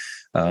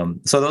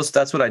 So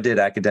that's what I did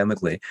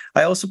academically.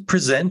 I also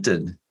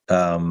presented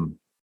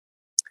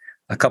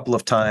a couple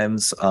of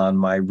times on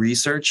my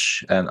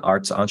research and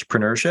arts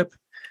entrepreneurship.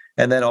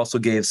 and then also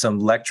gave some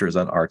lectures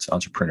on arts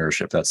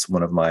entrepreneurship. That's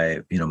one of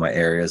my, my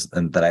areas,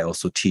 and that I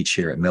also teach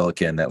here at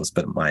Millikan. That was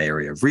my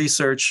area of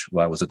research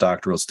while I was a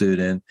doctoral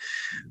student.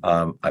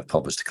 I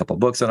published a couple of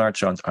books on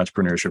arts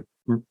entrepreneurship,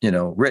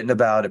 written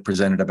about it,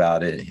 presented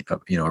about it,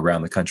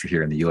 around the country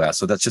here in the U.S.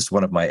 So that's just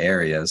one of my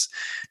areas.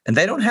 And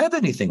they don't have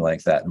anything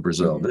like that in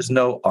Brazil. Mm-hmm. There's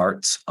no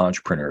arts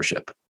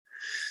entrepreneurship.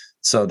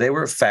 So they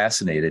were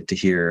fascinated to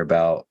hear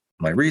about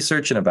my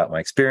research and about my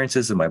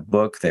experiences in my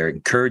book. They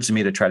encouraged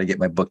me to try to get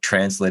my book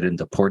translated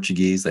into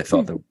Portuguese. They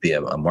felt there would be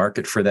a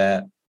market for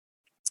that.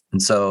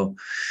 And so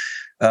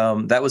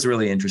that was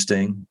really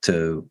interesting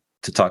to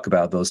talk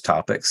about those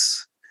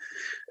topics.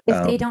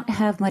 If they don't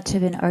have much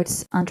of an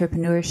arts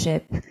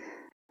entrepreneurship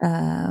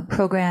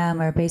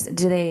program or base,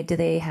 do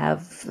they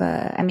have,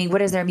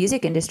 what is their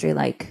music industry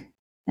like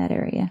in that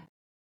area?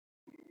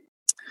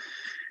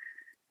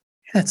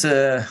 It's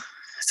an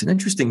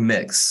interesting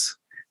mix.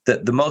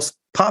 The most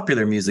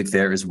popular music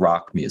there is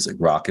rock music,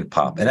 rock and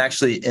pop. And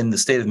actually, in the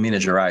state of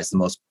Minas Gerais, the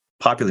most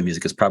popular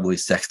music is probably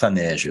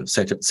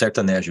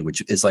sertanejo,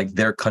 which is like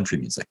their country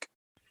music.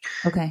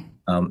 Okay.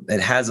 It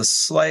has a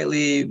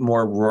slightly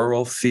more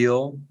rural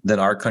feel than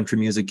our country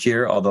music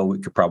here, although we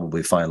could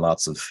probably find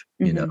lots of,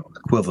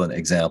 equivalent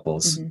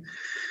examples. Mm-hmm.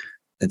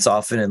 It's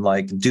often in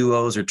like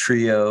duos or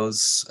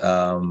trios.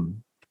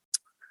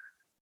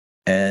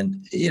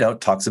 And,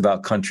 talks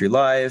about country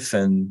life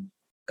and,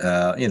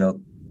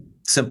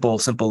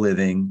 simple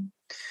living.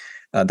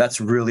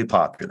 That's really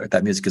popular.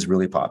 That music is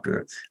really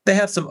popular. They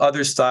have some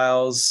other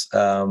styles,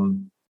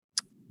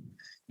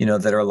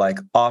 that are like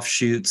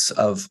offshoots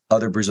of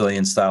other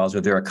Brazilian styles,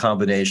 or they're a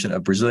combination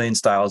of Brazilian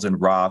styles in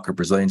rock, or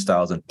Brazilian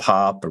styles in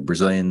pop, or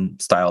Brazilian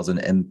styles in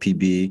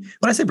MPB.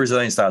 When I say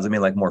Brazilian styles, I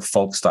mean like more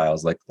folk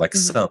styles, like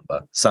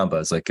samba. Samba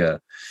is like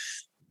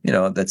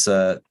that's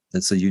a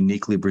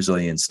uniquely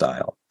Brazilian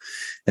style.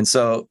 And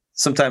so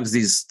sometimes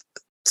these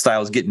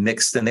styles get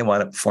mixed and they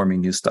wind up forming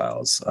new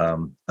styles.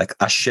 Like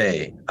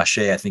Axé.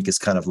 Axé, I think, is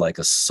kind of like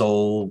a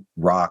soul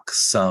rock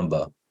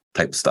samba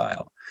type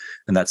style.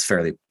 And that's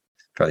fairly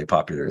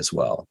popular as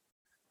well.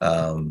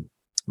 Am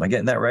I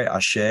getting that right?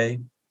 Axé?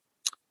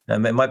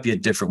 It might be a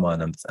different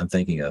one I'm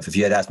thinking of. If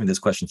you had asked me this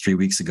question 3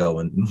 weeks ago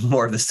when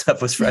more of this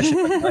stuff was fresh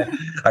in my mind,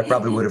 I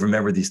probably would have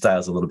remembered these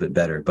styles a little bit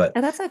better. But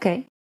that's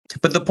okay.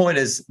 But the point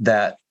is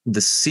that the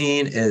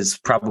scene is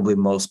probably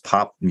most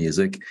pop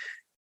music,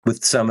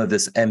 with some of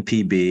this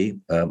MPB,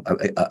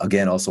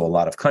 again, also a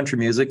lot of country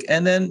music.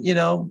 And then,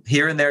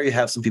 here and there, you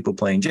have some people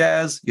playing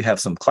jazz. You have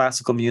some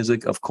classical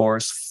music, of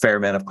course, fair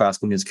amount of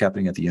classical music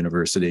happening at the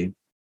university.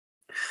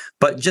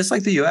 But just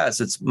like the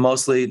U.S., it's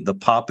mostly the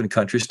pop and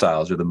country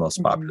styles are the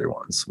most popular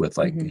ones, with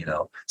like,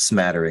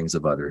 smatterings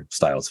of other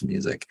styles of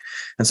music.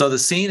 And so the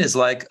scene is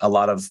like a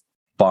lot of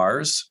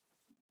bars.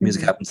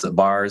 Music happens at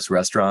bars,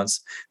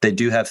 restaurants. They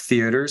do have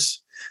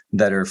theaters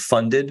that are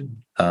funded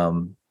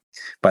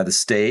by the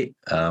state.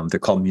 They're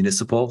called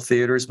municipal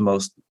theaters.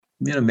 Most,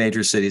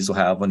 major cities will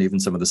have one,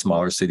 even some of the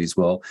smaller cities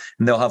will,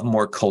 and they'll have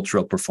more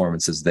cultural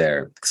performances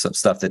there, some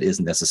stuff that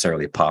isn't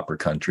necessarily pop or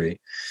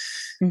country.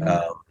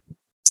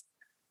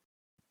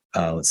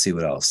 Let's see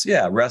what else.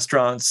 Yeah,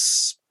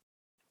 restaurants,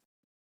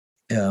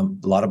 a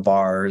lot of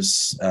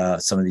bars,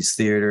 some of these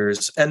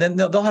theaters, and then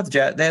they'll have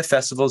jazz. They have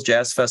festivals,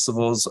 jazz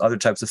festivals, other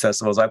types of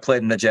festivals. I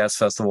played in a jazz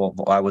festival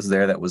while I was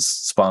there that was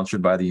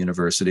sponsored by the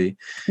university.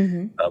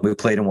 We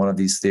played in one of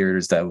these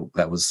theaters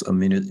that was a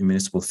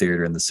municipal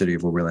theater in the city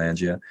of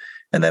Uberlândia.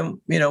 And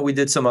then, we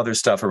did some other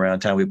stuff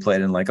around town. We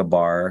played in like a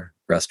bar,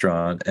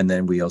 restaurant, and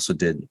then we also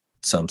did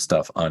some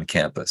stuff on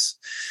campus.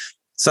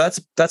 So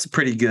that's a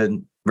pretty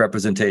good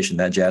representation,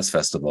 that jazz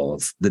festival,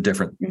 of the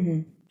different,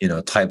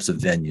 types of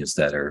venues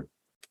that are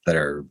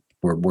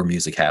where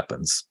music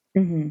happens.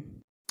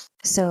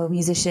 So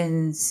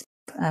musicians,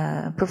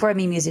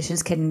 performing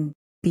musicians, can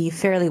be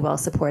fairly well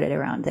supported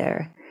around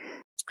there,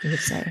 I would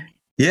say.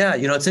 Yeah,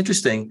 it's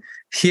interesting.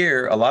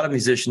 Here, a lot of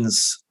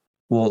musicians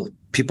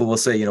people will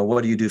say,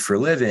 what do you do for a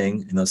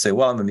living? And they'll say,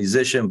 well, I'm a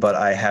musician, but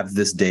I have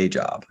this day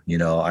job.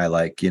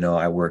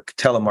 I work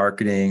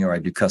telemarketing, or I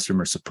do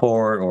customer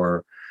support,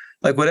 or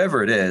like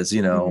whatever it is,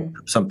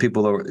 some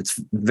people it's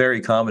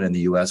very common in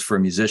the US for a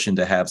musician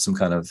to have some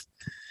kind of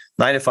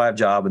 9-to-5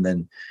 job, and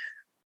then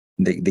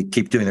they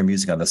keep doing their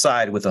music on the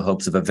side with the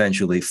hopes of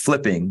eventually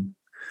flipping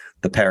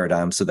the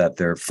paradigm so that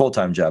their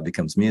full-time job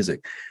becomes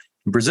music.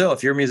 In Brazil,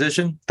 if you're a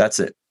musician, that's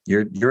it.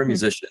 You're a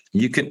musician.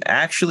 You can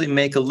actually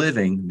make a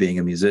living being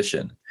a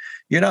musician.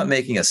 You're not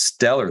making a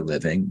stellar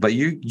living, but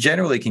you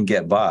generally can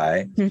get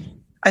by.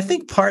 I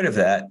think part of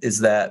that is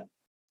that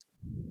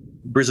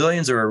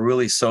Brazilians are a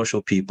really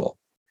social people.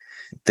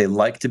 They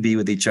like to be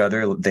with each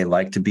other. They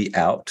like to be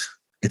out.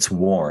 It's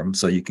warm,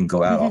 so you can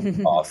go out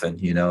often.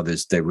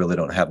 They really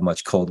don't have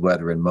much cold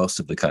weather in most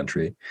of the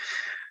country.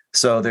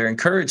 So they're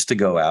encouraged to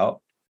go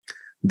out.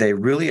 They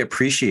really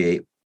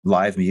appreciate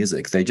live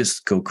music. They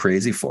just go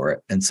crazy for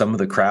it. And some of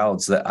the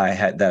crowds that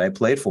I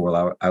played for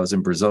while I was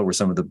in Brazil were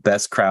some of the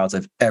best crowds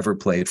I've ever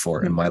played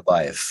for in my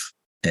life.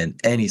 in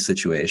any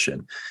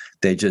situation.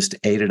 They just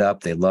ate it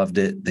up. They loved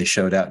it. They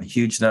showed out in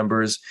huge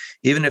numbers.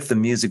 Even if the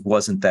music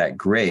wasn't that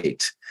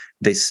great,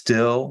 they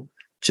still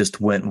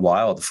just went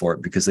wild for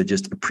it because they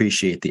just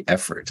appreciate the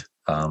effort.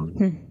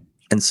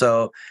 And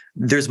so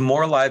there's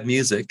more live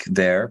music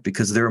there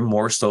because there are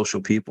more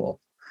social people.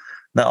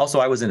 Now, also,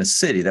 I was in a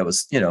city that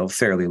was,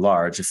 fairly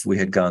large. If we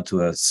had gone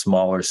to a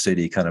smaller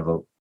city, kind of a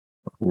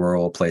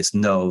rural place,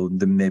 no,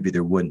 then maybe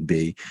there wouldn't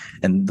be.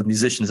 And the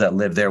musicians that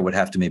live there would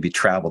have to maybe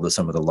travel to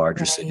some of the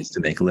larger cities to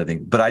make a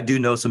living. But I do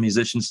know some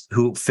musicians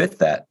who fit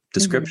that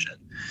description,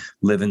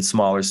 live in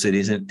smaller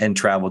cities and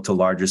travel to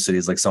larger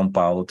cities like São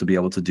Paulo to be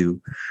able to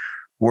do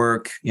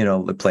work.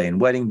 They play in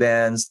wedding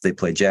bands, they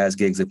play jazz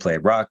gigs, they play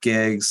rock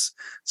gigs.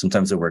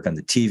 Sometimes they work on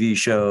the TV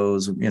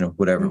shows,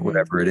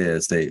 whatever it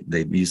is, they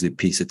usually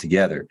piece it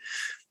together.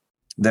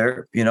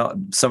 There,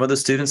 some of the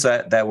students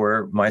that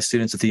were my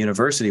students at the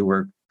university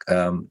were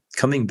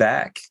coming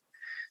back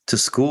to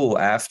school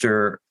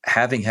after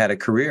having had a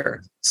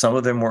career. Some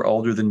of them were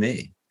older than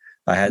me.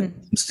 I had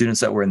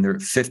students that were in their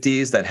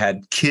 50s that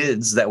had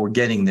kids that were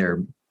getting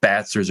their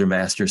bachelor's or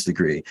master's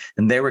degree,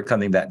 and they were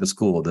coming back to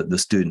school.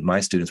 My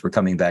students were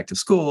coming back to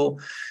school,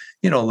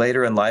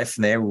 later in life,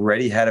 and they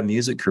already had a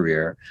music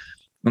career.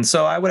 And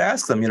so I would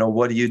ask them,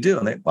 what do you do?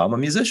 And I'm a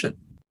musician.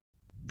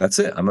 That's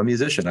it. I'm a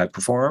musician. I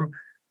perform.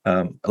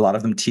 A lot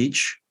of them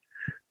teach,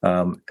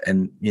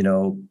 and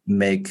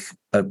make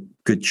a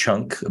good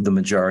chunk of the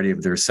majority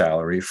of their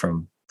salary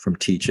from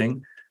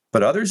teaching.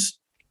 But others,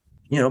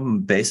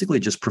 basically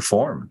just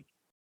perform.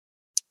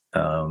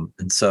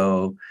 And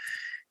so,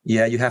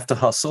 yeah, you have to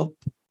hustle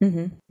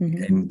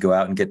and go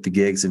out and get the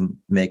gigs and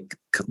make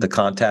the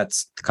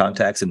contacts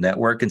and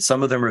network. And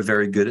some of them are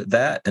very good at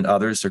that, and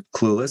others are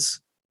clueless.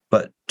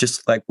 But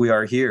just like we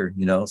are here,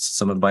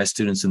 some of my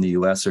students in the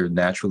U.S. are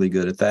naturally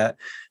good at that,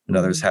 and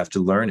others have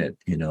to learn it.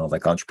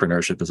 Like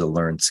entrepreneurship is a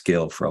learned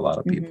skill for a lot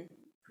of people.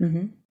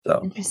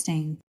 So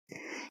interesting.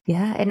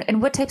 Yeah.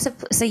 And what types of,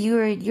 so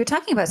you're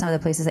talking about some of the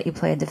places that you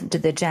played,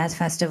 the jazz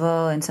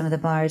festival and some of the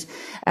bars.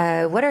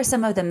 What are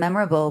some of the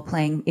memorable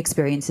playing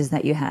experiences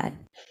that you had?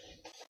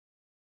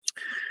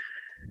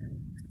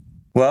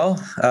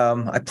 Well,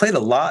 I played a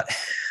lot.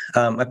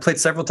 I played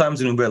several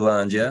times in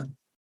Uberlândia,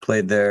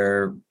 played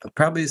there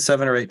probably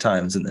 7 or 8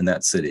 times in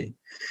that city.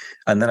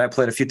 And then I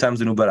played a few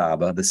times in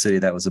Uberaba, the city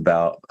that was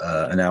about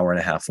an hour and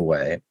a half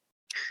away.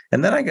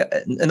 And then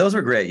and those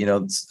were great.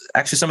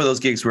 Actually, some of those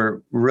gigs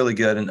were really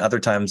good, and other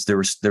times they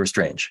were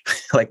strange.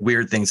 Like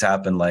weird things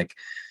happened. Like,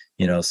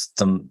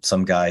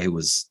 some guy who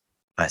was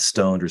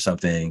stoned or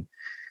something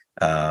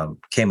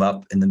came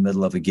up in the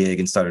middle of a gig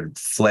and started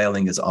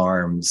flailing his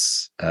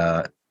arms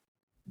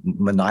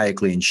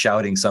maniacally and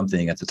shouting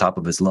something at the top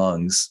of his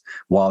lungs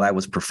while I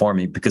was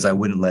performing because I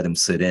wouldn't let him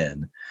sit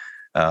in.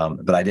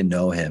 But I didn't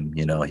know him.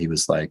 He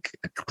was like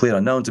a complete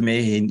unknown to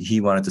me. He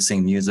wanted to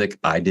sing music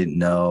I didn't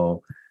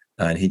know.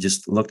 And he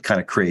just looked kind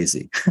of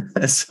crazy.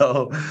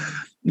 So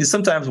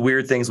sometimes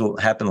weird things will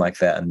happen like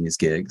that in these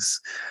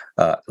gigs.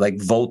 Like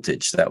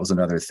voltage, that was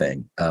another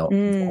thing.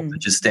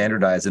 Voltage is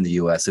standardized in the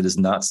US. It is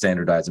not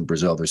standardized in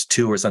Brazil. There's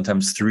 2 or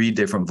sometimes 3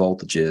 different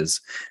voltages.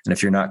 And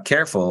if you're not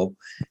careful,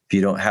 if you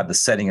don't have the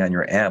setting on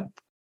your amp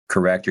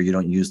correct, or you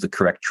don't use the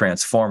correct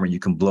transformer, you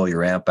can blow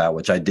your amp out,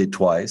 which I did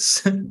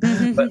twice.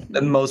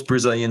 But most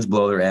Brazilians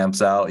blow their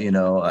amps out,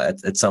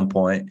 at some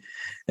point.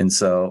 And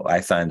so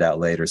I found out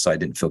later, so I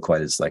didn't feel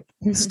quite as like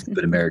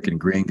stupid American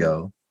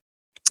gringo.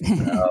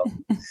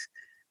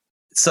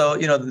 So,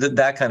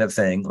 that kind of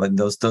thing, like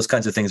those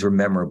kinds of things were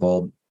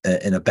memorable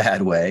in a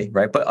bad way,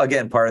 right? But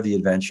again, part of the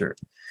adventure.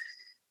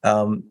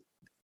 When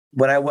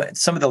I went,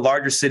 some of the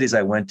larger cities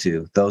I went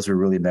to, those were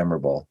really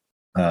memorable.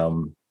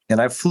 And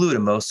I flew to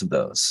most of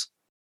those.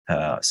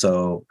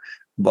 So,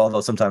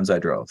 although sometimes I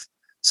drove.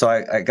 So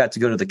I got to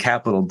go to the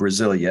capital,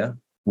 Brasilia,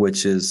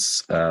 which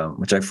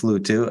I flew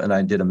to, and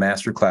I did a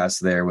master class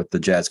there with the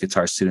jazz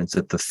guitar students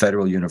at the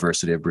Federal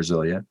University of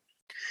Brasilia.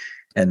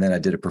 And then I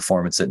did a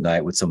performance at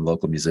night with some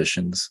local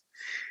musicians.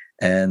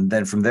 And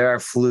then from there, I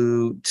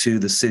flew to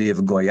the city of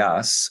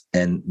Goiás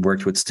and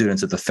worked with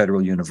students at the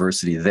Federal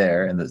University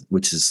there,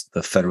 which is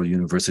the Federal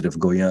University of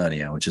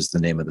Goiânia, which is the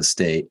name of the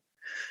state.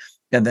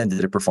 And then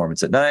did a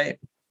performance at night.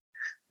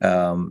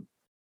 And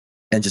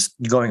just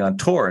going on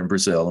tour in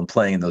Brazil and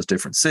playing in those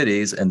different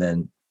cities, and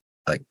then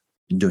like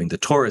doing the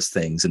tourist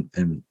things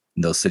in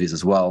those cities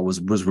as well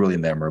was really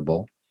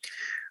memorable.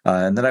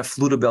 And then I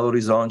flew to Belo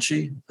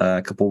Horizonte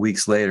a couple of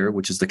weeks later,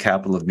 which is the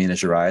capital of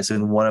Minas Gerais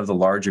and one of the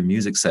larger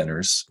music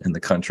centers in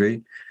the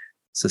country.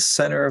 It's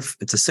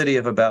a city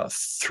of about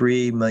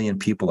 3 million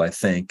people, I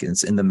think.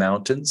 It's in the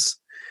mountains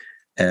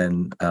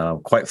and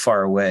quite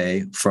far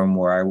away from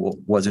where I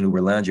was in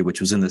Uberlândia,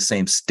 which was in the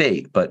same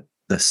state, but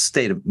the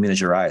state of Minas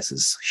Gerais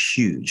is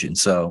huge. And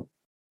so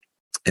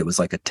it was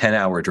like a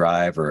 10-hour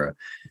drive or an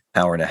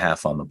hour and a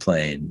half on the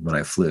plane when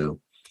I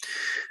flew.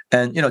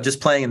 And,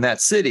 just playing in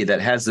that city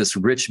that has this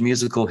rich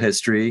musical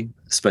history,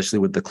 especially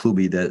with the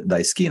Clube da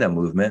Esquina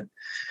movement,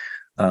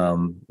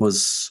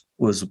 was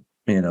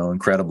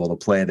incredible to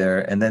play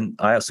there. And then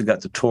I also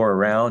got to tour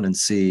around and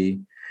see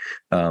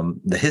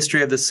the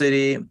history of the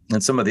city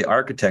and some of the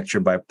architecture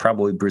by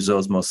probably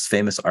Brazil's most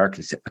famous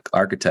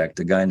architect,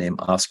 a guy named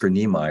Oscar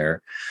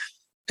Niemeyer.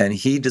 And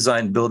he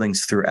designed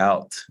buildings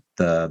throughout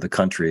the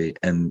country,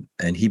 and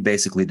he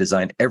basically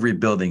designed every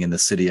building in the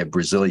city of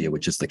Brasilia,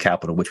 which is the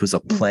capital, which was a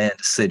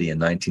planned city in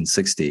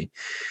 1960.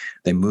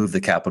 They moved the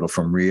capital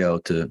from Rio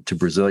to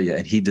Brasilia,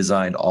 and he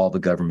designed all the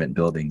government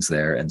buildings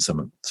there and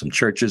some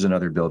churches and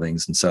other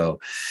buildings. And so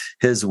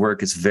his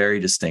work is very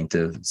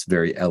distinctive. It's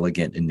very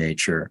elegant in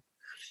nature.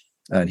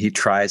 And he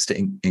tries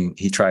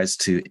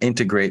to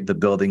integrate the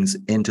buildings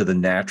into the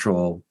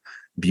natural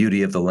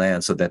beauty of the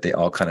land so that they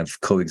all kind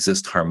of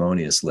coexist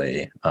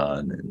harmoniously.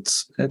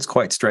 It's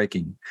quite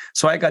striking.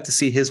 So I got to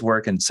see his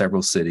work in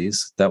several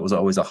cities. That was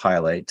always a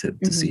highlight to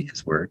see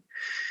his work.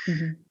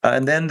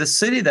 And then the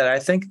city that I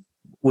think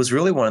was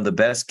really one of the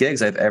best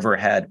gigs I've ever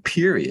had,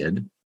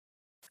 period,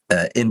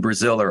 in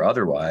Brazil or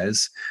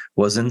otherwise,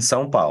 was in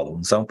São Paulo.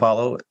 São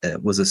Paulo,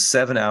 it was a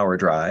 7-hour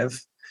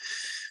drive.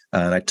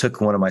 And I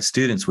took one of my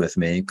students with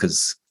me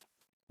because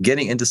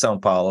getting into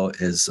São Paulo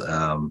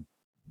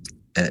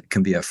it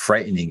can be a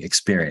frightening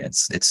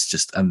experience. It's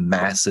just a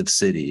massive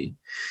city.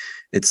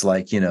 It's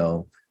like,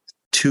 2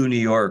 New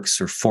Yorks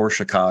or 4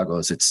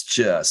 Chicagos. It's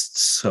just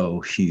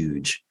so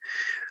huge.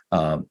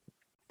 And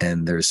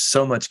there's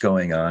so much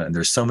going on, and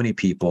there's so many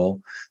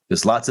people.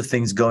 There's lots of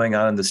things going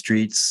on in the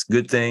streets,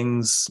 good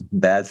things,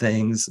 bad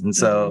things. And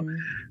so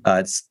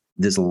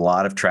there's a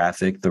lot of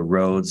traffic. The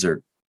roads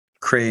are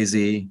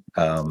crazy.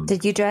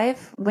 Did you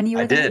drive when you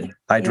were there?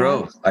 I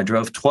did. I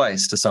drove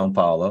twice to São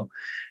Paulo.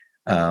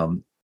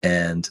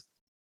 And,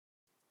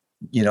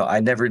 I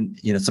never,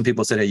 some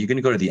people said, hey, you're going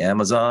to go to the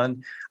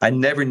Amazon. I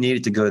never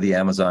needed to go to the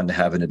Amazon to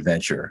have an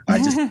adventure. I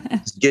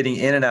just getting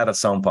in and out of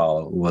São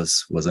Paulo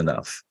was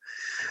enough.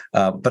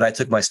 But I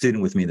took my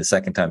student with me the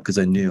second time because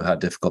I knew how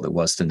difficult it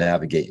was to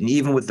navigate. And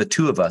even with the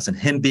two of us and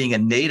him being a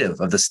native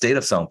of the state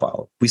of São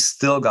Paulo, we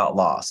still got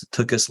lost. It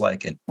took us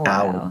like an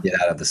hour to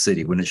get out of the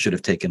city when it should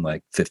have taken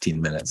like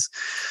 15 minutes.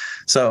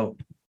 So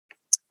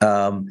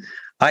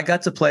I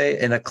got to play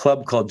in a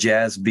club called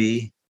Jazz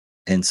B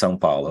in São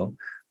Paulo,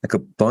 like a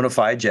bona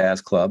fide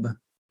jazz club.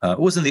 It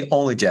wasn't the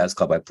only jazz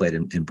club I played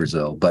in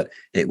Brazil, but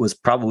it was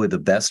probably the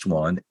best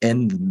one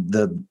in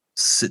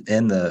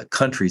the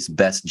country's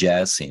best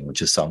jazz scene,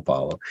 which is São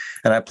Paulo.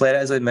 And I played,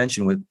 as I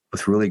mentioned,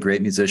 with really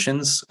great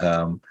musicians.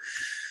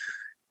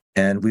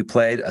 And we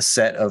played a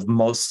set of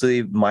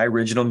mostly my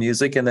original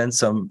music and then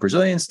some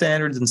Brazilian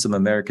standards and some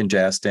American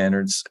jazz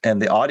standards. And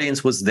the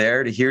audience was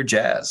there to hear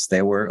jazz.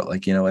 They were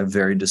like, a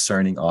very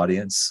discerning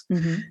audience.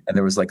 And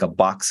there was like a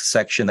box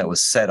section that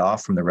was set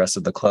off from the rest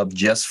of the club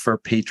just for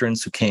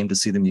patrons who came to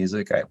see the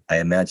music. I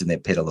imagine they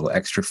paid a little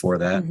extra for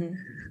that.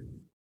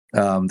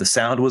 The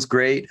sound was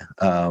great.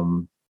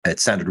 It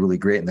sounded really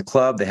great in the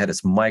club. They had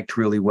us mic'd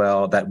really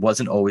well. That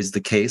wasn't always the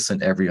case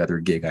in every other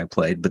gig I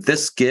played. But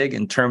this gig,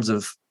 in terms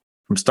of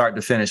from start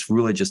to finish,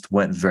 really just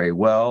went very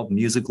well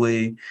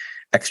musically,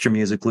 extra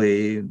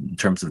musically, in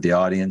terms of the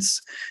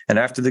audience. And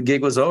after the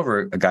gig was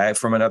over, a guy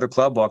from another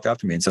club walked up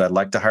to me and said, I'd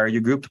like to hire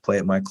your group to play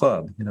at my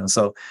club.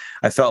 So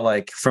I felt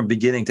like from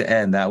beginning to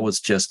end, that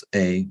was just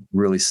a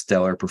really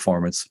stellar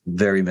performance,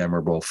 very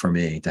memorable for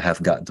me to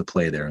have gotten to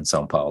play there in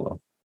São Paulo.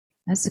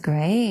 That's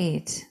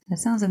great. That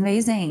sounds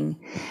amazing.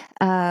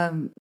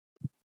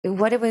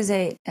 What was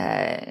it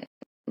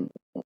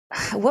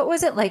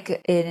like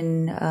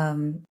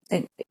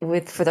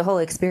for the whole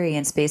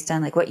experience based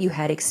on like what you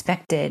had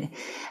expected?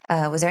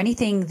 Was there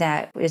anything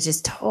that was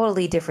just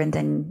totally different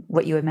than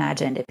what you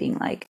imagined it being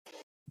like?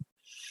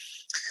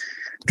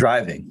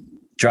 Driving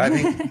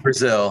in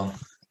Brazil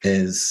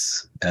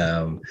is,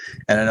 and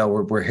I know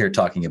we're here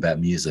talking about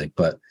music,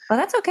 but well,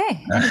 that's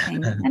okay.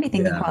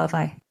 Anything can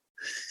qualify.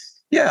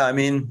 Yeah, I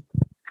mean,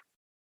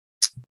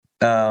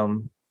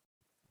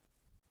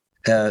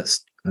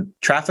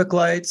 traffic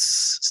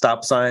lights,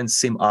 stop signs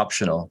seem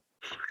optional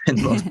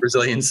in most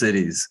Brazilian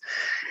cities.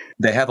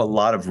 They have a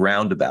lot of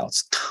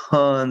roundabouts,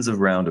 tons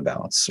of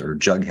roundabouts or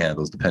jug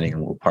handles, depending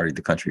on what part of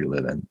the country you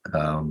live in.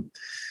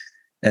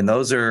 And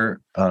those are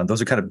kind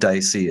of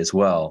dicey as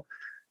well.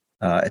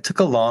 It took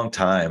a long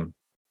time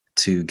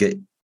to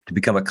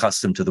become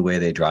accustomed to the way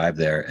they drive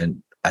there.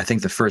 And I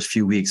think the first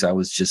few weeks I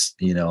was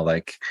just,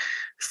 like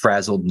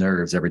frazzled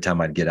nerves every time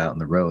I'd get out on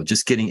the road,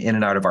 just getting in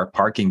and out of our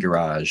parking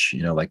garage,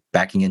 like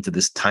backing into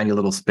this tiny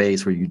little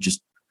space where you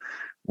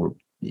were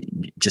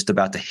just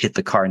about to hit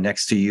the car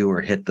next to you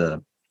or hit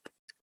the,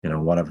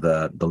 one of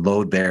the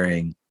load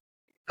bearing,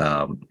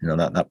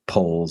 not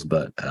poles,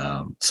 but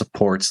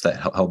supports that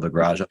held the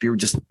garage up. You were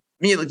just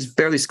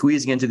barely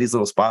squeezing into these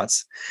little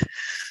spots,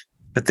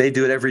 but they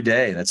do it every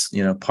day. That's,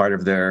 part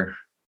of their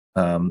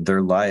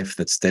life.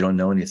 They don't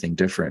know anything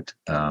different.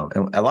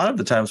 And a lot of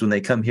the times when they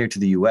come here to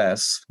the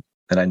US,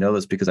 and I know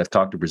this because I've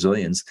talked to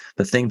Brazilians,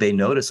 the thing they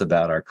notice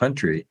about our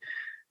country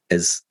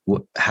is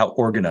how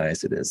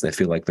organized it is. They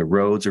feel like the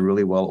roads are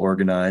really well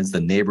organized. The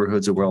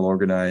neighborhoods are well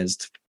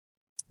organized.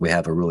 We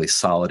have a really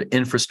solid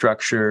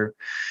infrastructure.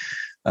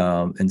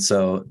 And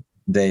so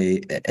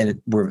we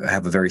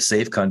have a very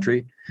safe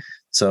country.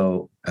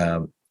 So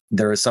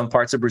there are some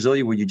parts of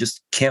Brazil where you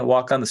just can't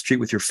walk on the street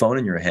with your phone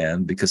in your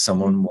hand because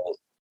someone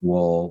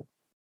will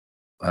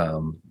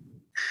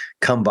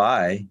come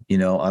by,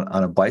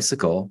 on a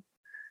bicycle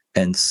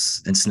and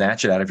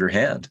snatch it out of your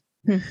hand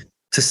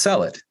to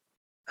sell it.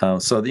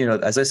 So,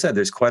 as I said,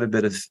 there's quite a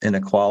bit of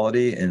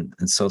inequality and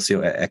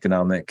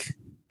socioeconomic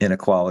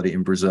inequality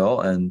in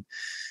Brazil, and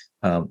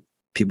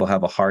people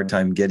have a hard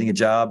time getting a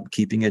job,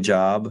 keeping a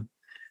job,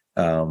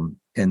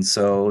 and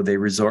so they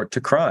resort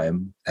to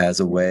crime as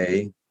a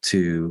way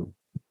to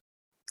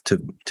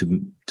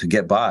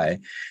get by.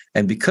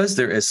 And because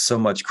there is so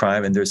much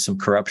crime and there's some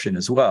corruption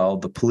as well,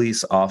 the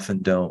police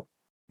often don't,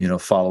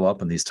 follow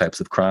up on these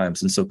types of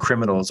crimes, and so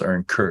criminals are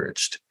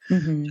encouraged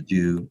to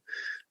do.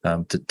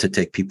 To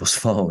take people's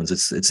phones.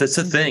 It's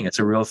a thing. It's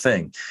a real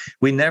thing.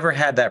 We never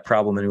had that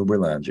problem in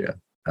Uberlândia.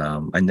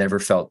 I never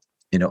felt,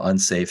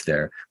 unsafe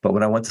there. But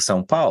when I went to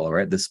São Paulo,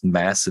 right, this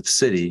massive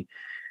city,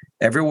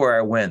 everywhere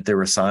I went, there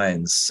were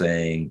signs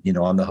saying,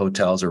 on the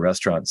hotels or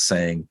restaurants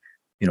saying,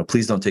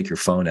 please don't take your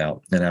phone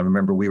out. And I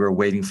remember we were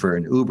waiting for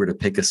an Uber to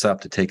pick us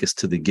up to take us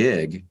to the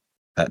gig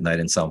that night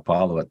in São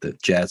Paulo at the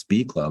Jazz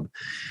B Club.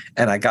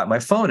 And I got my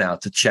phone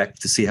out to check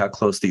to see how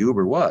close the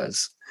Uber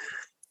was.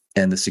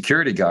 And the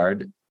security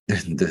guard,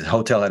 the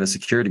hotel had a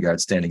security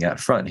guard standing out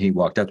front. He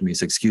walked up to me and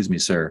said, "Excuse me,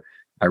 sir,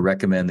 I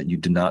recommend that you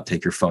do not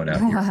take your phone out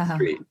here on the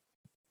street."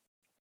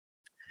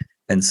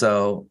 And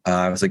so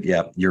I was like,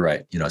 "Yeah, you're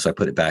right." So I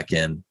put it back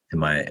in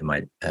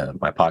my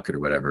pocket or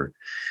whatever,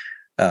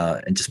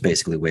 and just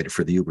basically waited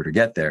for the Uber to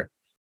get there.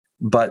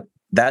 But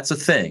that's a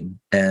thing,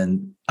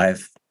 and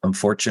I've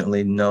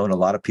unfortunately known a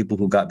lot of people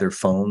who got their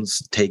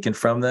phones taken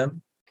from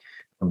them.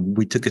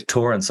 We took a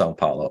tour in São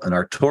Paulo, and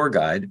our tour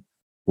guide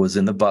was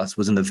in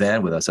the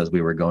van with us as we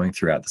were going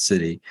throughout the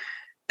city.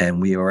 And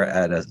we were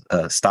at a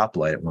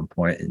stoplight at one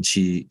point, and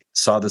she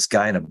saw this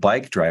guy in a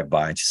bike drive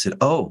by, and she said,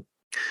 "Oh,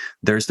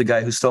 there's the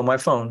guy who stole my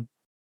phone."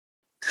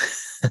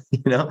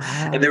 Wow.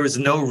 And there was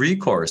no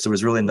recourse. There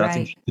was really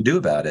nothing to do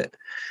about it.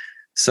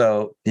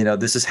 So,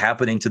 this is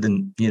happening to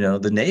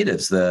the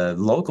natives, the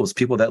locals,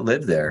 people that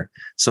live there.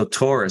 So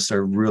tourists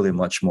are really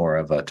much more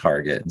of a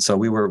target. And so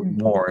we were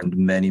warned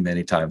many,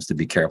 many times to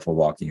be careful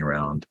walking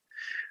around.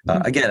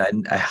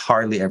 Again, I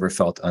hardly ever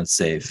felt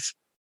unsafe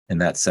in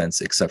that sense,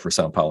 except for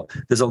São Paulo.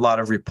 There's a lot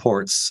of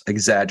reports,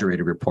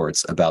 exaggerated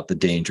reports about the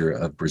danger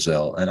of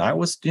Brazil. And I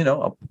was,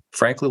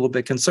 frankly, a little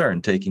bit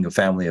concerned taking a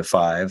family of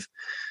 5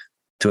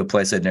 to a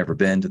place I'd never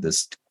been, to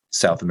this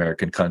South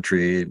American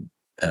country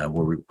where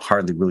we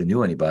hardly really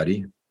knew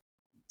anybody.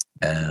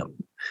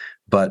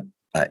 But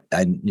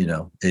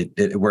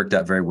it worked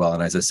out very well.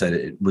 And as I said,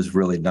 it was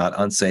really not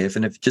unsafe.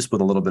 And if just with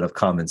a little bit of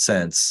common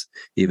sense,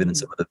 even in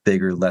some of the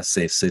bigger, less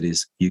safe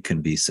cities, you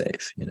can be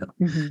safe,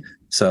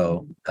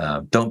 So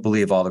don't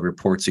believe all the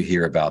reports you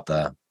hear about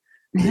the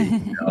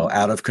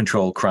out of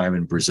control crime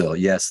in Brazil.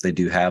 Yes, they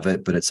do have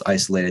it, but it's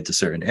isolated to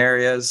certain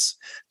areas,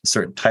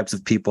 certain types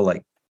of people,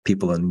 like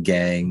people in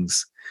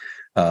gangs.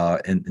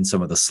 In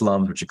some of the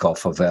slums, which you call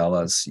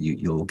favelas,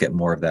 you'll get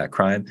more of that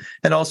crime.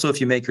 And also, if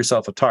you make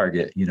yourself a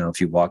target,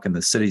 if you walk in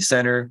the city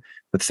center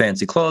with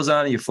fancy clothes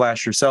on and you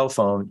flash your cell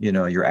phone,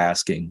 you're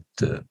asking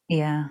to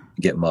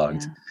get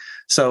mugged. Yeah.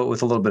 So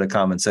with a little bit of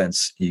common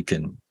sense, you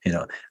can,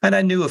 and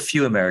I knew a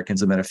few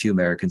Americans, I met a few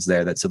Americans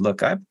there that said,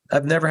 "Look,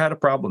 I've never had a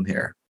problem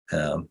here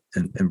in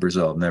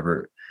Brazil.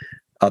 Never."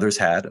 Others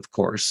had, of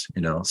course,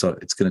 so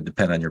it's going to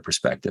depend on your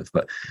perspective.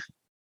 But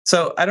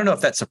so I don't know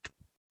if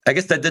I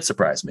guess that did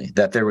surprise me,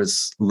 that there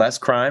was less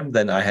crime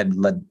than I had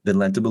been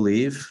led to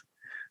believe,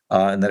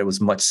 and that it was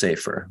much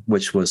safer,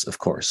 which was, of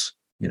course,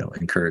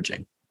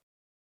 encouraging.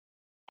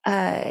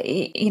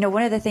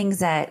 One of the things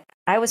that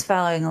I was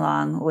following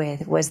along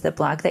with was the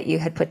blog that you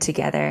had put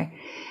together.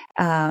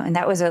 And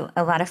that was a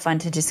lot of fun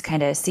to just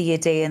kind of see a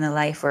day in the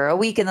life or a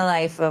week in the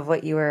life of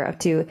what you were up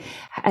to.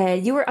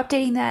 You were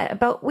updating that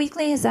about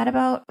weekly. Is that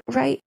about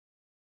right?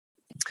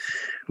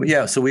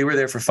 Yeah, so we were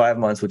there for 5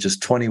 months, which is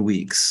 20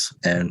 weeks,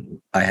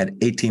 and I had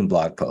 18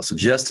 blog posts. So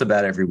just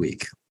about every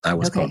week I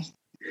was posting.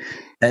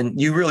 And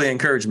you really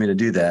encouraged me to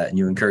do that, and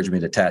you encouraged me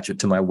to attach it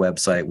to my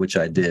website, which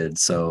I did.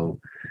 So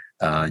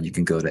you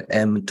can go to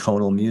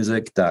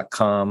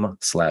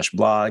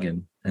mtonalmusic.com/blog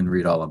and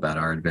read all about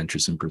our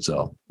adventures in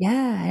Brazil.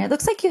 Yeah, and it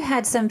looks like you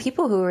had some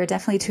people who were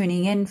definitely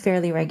tuning in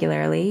fairly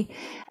regularly.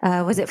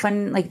 Was it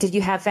fun? Like, did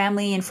you have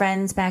family and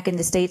friends back in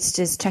the States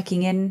just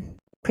checking in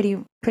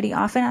pretty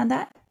often on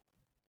that?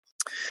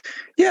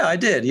 Yeah, I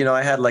did.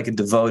 I had like a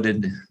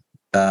devoted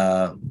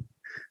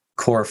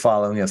core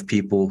following of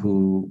people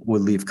who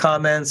would leave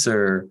comments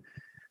or,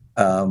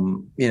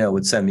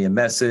 would send me a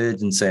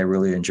message and say, "I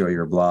really enjoy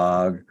your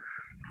blog."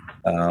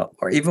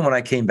 Or even when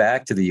I came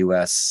back to the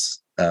U.S.,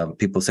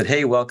 people said,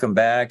 "Hey, welcome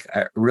back.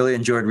 I really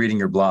enjoyed reading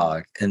your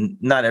blog." And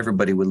not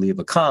everybody would leave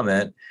a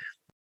comment,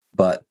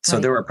 but so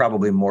there were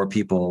probably more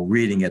people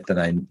reading it than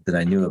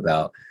I knew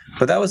about.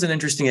 But that was an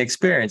interesting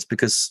experience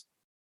because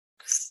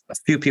a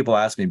few people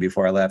asked me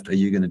before I left, "Are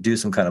you going to do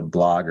some kind of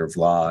blog or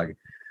vlog?"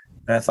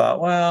 And I thought,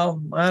 well,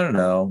 I don't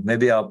know.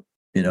 Maybe I'll,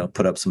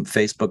 put up some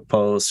Facebook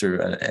posts or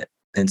an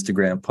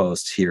Instagram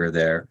posts here or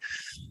there.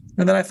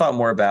 And then I thought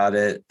more about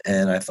it,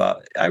 and I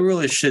thought I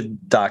really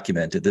should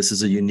document it. This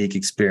is a unique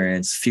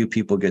experience. Few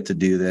people get to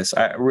do this.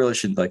 I really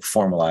should like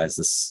formalize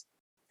this,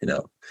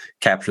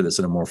 capture this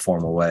in a more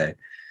formal way.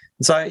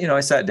 And so I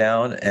sat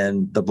down,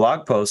 and the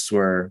blog posts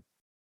were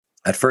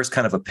at first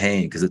kind of a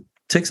pain because it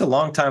takes a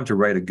long time to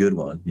write a good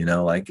one.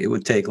 Like it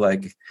would take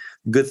like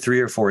a good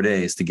 3 or 4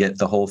 days to get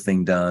the whole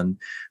thing done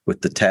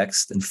with the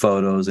text and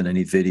photos and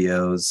any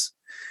videos,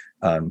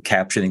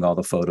 captioning all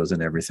the photos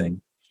and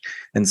everything.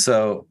 And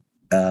so,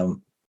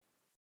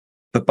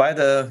 but by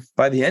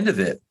the end of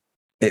it,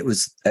 I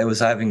was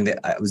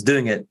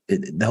doing it.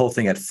 The whole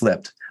thing had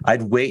flipped.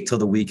 I'd wait till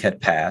the week had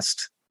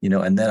passed,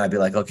 and then I'd be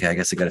like, okay, I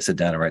guess I got to sit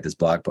down and write this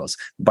blog post.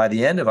 By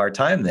the end of our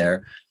time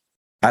there,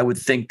 I would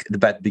think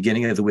about the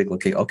beginning of the week,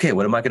 okay,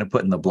 what am I going to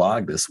put in the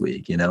blog this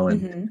week?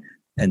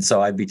 And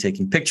so I'd be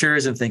taking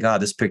pictures and think,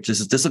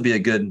 this will be a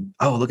good,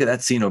 look at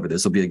that scene over.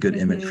 This will be a good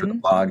image for the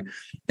blog.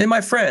 And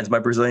my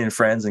Brazilian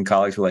friends and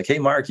colleagues were like, hey,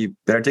 Mark, you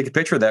better take a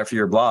picture of that for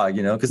your blog,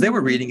 because they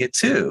were reading it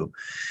too.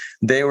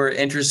 They were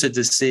interested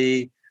to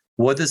see,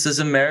 what does this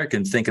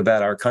American think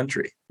about our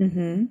country?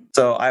 Mm-hmm.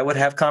 So I would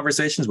have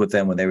conversations with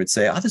them when they would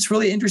say, that's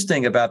really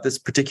interesting about this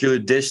particular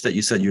dish that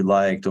you said you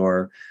liked,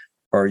 or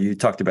you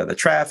talked about the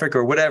traffic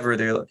or whatever.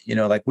 They're,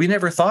 like, we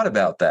never thought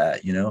about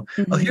that,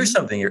 Mm-hmm. Oh, here's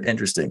something you're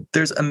interesting.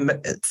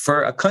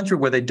 For a country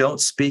where they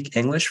don't speak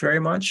English very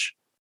much,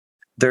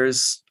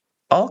 there's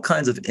all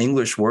kinds of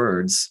English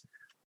words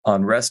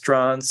on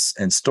restaurants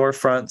and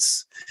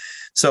storefronts.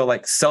 So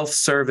like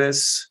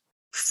self-service,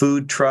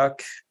 food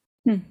truck,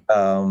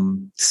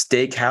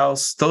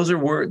 steakhouse,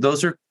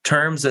 those are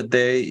terms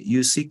that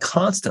you see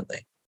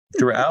constantly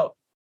throughout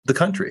the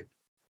country.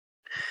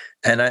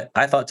 And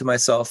I thought to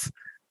myself,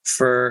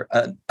 for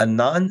a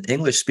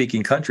non-English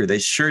speaking country, they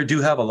sure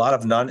do have a lot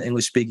of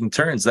non-English speaking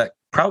terms that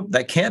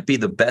can't be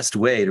the best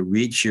way to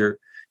reach your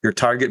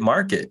target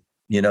market,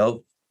 in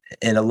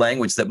a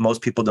language that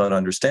most people don't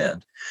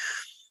understand.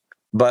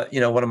 But,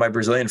 one of my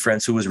Brazilian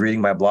friends who was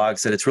reading my blog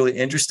said, it's really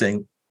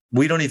interesting.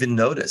 We don't even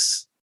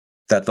notice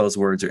that those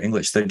words are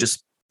English. They've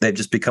just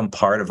become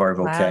part of our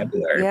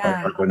vocabulary,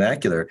 our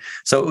vernacular.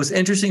 So it was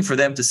interesting for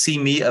them to see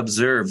me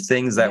observe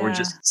things that were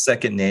just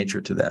second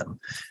nature to them.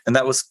 And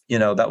that was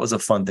a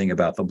fun thing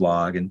about the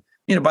blog. And,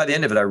 by the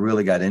end of it, I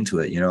really got into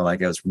it,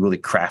 like I was really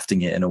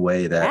crafting it in a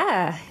way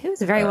that. It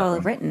was very well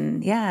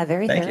written. Yeah.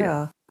 Very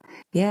thorough.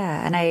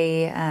 Yeah. And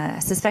I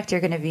suspect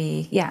you're going to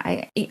be,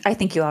 I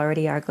think you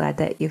already are glad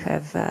that you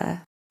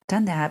have,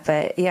 done that.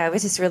 But yeah, it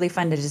was just really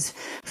fun to just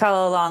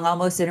follow along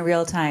almost in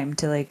real time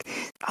to like,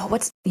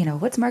 what's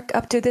Mark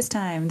up to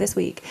this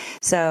week.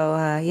 So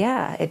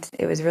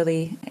it was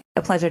really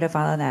a pleasure to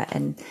follow that.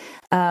 And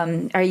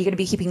are you going to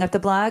be keeping up the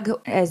blog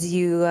as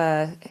you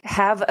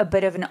have a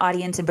bit of an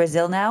audience in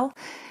Brazil now?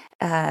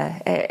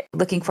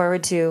 Looking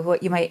forward to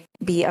what you might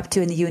be up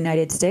to in the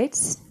United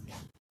States?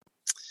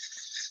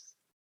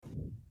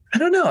 I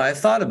don't know. I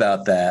thought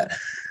about that.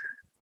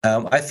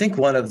 I think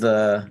one of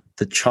the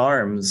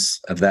charms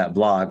of that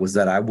blog was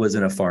that I was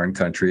in a foreign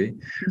country.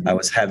 Mm-hmm. I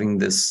was having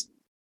this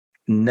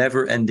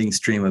never-ending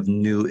stream of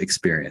new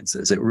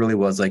experiences. It really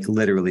was like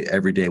literally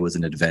every day was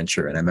an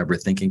adventure. And I remember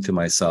thinking to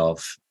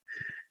myself,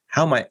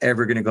 how am I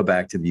ever going to go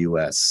back to the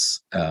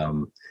US?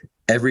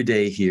 Every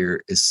day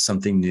here is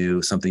something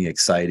new, something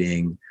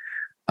exciting.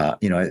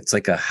 It's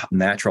like a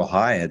natural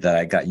high that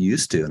I got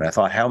used to. And I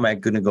thought, how am I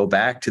going to go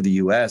back to the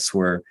US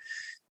where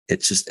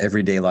it's just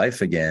everyday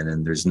life again,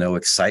 and there's no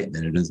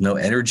excitement, and there's no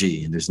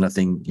energy, and there's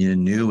nothing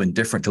new and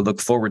different to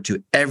look forward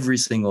to every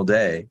single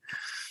day.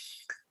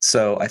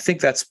 So I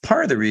think that's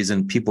part of the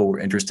reason people were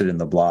interested in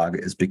the blog,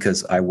 is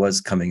because I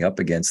was coming up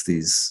against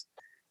these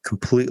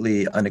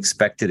completely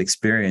unexpected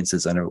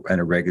experiences on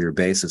a regular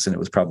basis, and it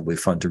was probably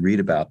fun to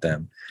read about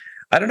them.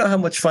 I don't know how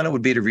much fun it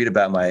would be to read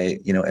about my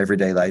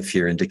everyday life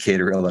here in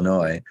Decatur,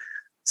 Illinois.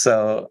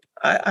 So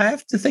I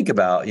have to think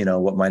about,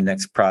 what my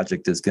next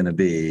project is going to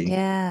be.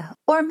 Yeah.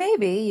 Or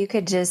maybe you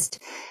could just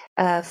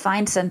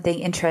find something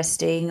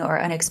interesting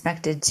or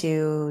unexpected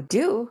to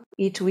do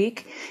each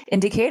week in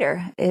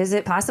Decatur. Is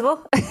it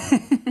possible?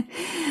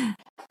 I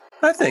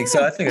think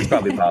so. I think it's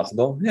probably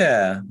possible.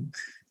 Yeah.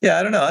 Yeah.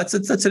 I don't know.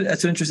 That's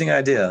an interesting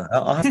idea.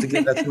 I'll have to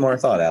give that some more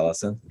thought,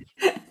 Allison.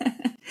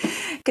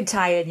 Could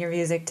tie in your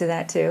music to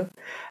that too.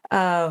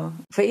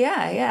 But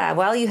yeah.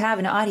 While you have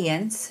an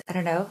audience, I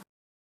don't know,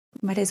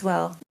 might as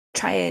well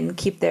try and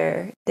keep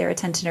their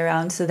attention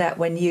around so that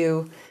when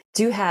you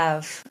do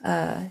have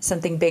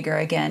something bigger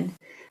again,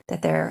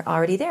 that they're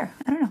already there.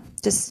 I don't know,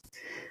 just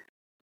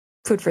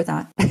food for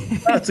thought.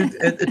 It's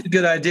a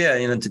good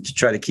idea, to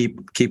try to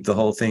keep the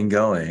whole thing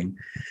going.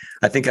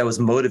 I think I was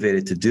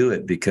motivated to do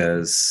it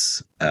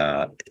because,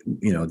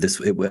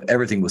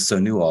 everything was so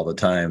new all the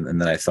time.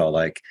 And then I felt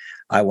like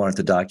I wanted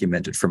to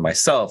document it for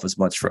myself as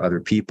much for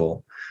other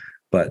people.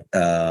 But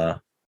I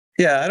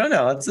don't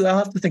know. I'll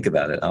have to think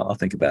about it. I'll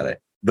think about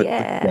it. But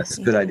yes,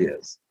 good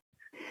ideas.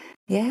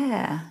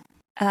 Yeah.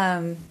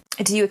 Do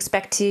you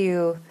expect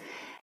to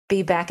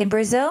be back in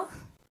Brazil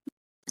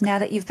now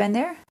that you've been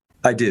there?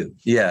 I do.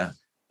 Yeah.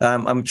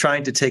 I'm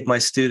trying to take my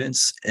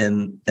students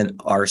in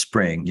our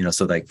spring,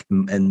 so like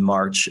in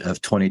March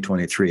of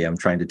 2023, I'm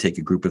trying to take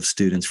a group of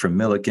students from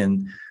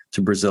Milliken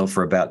to Brazil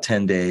for about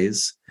 10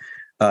 days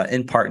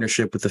in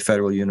partnership with the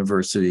Federal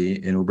University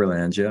in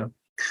Uberlândia.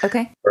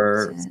 Okay.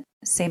 Or, so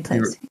same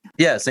place.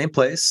 Yeah, same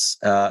place.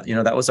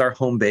 That was our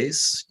home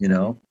base,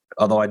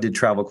 although I did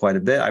travel quite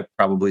a bit. I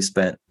probably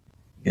spent,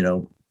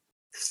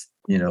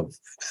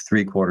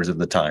 3/4 of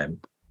the time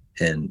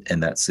in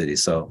that city.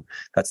 So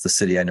that's the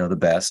city I know the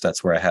best.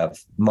 That's where I have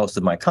most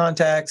of my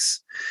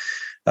contacts.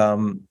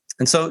 And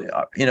so,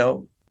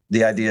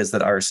 the idea is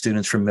that our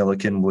students from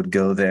Milliken would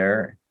go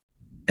there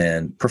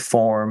and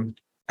perform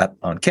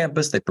on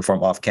campus. They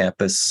perform off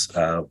campus,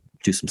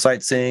 do some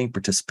sightseeing,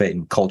 participate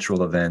in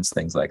cultural events,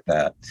 things like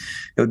that.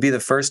 It would be the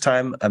first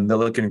time a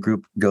Milliken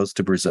group goes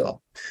to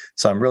Brazil.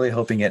 So I'm really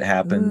hoping it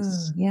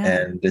happens. Ooh, yeah.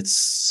 And it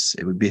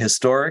would be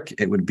historic.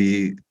 It would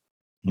be,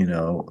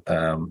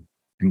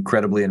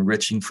 incredibly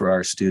enriching for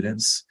our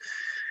students,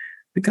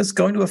 because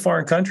going to a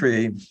foreign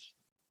country,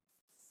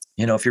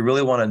 if you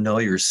really want to know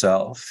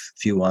yourself,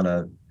 if you want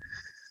to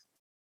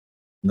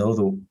know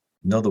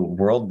the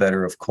world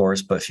better, of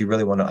course, but if you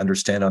really want to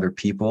understand other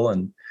people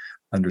and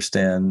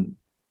understand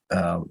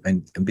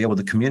and be able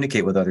to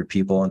communicate with other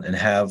people and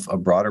have a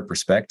broader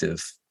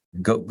perspective,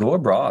 go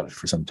abroad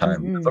for some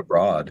time. Mm-hmm. Live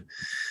abroad.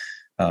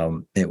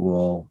 It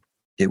will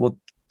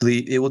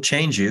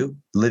change you.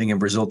 Living in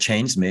Brazil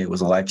changed me. It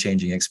was a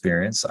life-changing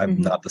experience. I'm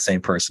not the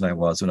same person I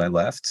was when I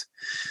left,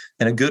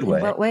 in a good way.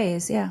 In what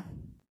ways? Yeah.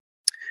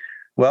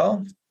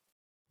 Well,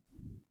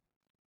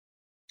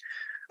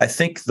 I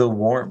think the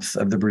warmth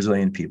of the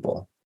Brazilian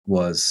people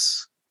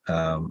was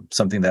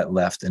something that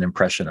left an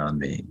impression on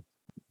me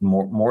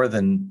more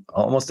than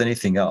almost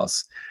anything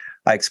else.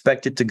 I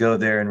expected to go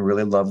there and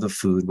really love the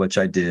food, which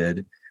I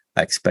did.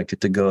 I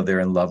expected to go there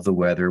and love the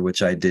weather,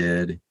 which I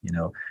did,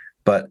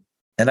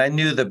 and I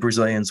knew that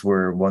Brazilians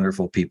were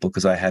wonderful people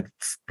because I had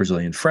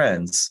Brazilian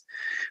friends.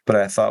 But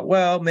I thought,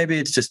 well, maybe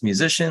it's just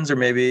musicians, or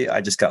maybe I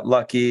just got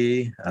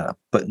lucky.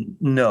 But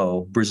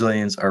no,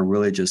 Brazilians are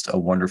really just a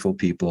wonderful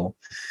people.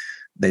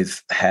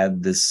 They've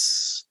had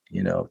this,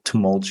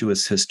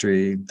 tumultuous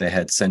history. They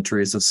had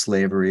centuries of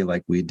slavery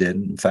like we did.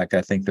 In fact,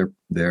 I think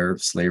their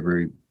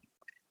slavery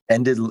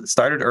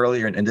started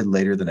earlier and ended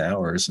later than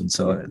ours. And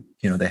so,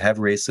 they have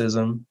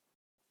racism.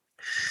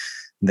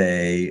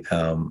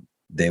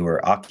 They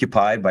were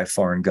occupied by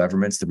foreign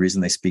governments. The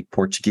reason they speak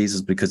Portuguese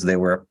is because they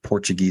were a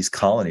Portuguese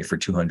colony for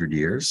 200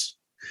 years.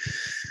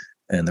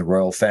 And the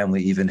royal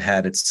family even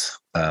had its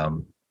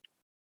home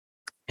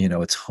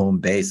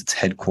base, its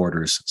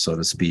headquarters, so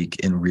to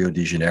speak, in Rio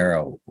de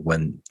Janeiro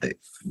when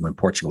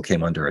Portugal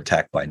came under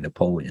attack by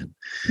Napoleon.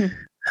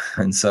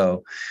 And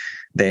so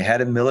they had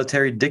a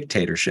military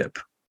dictatorship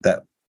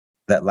that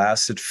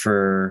lasted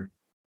for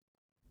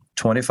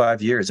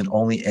 25 years and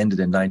only ended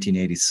in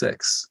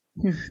 1986.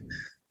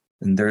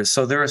 And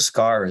there are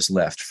scars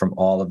left from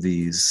all of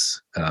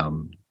these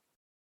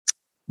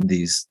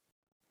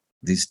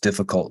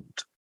difficult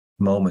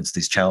moments,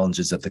 these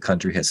challenges that the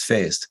country has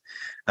faced.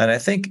 And I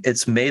think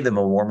it's made them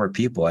a warmer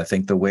people. I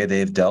think the way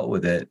they've dealt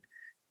with it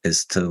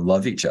is to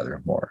love each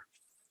other more.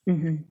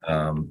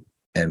 Mm-hmm.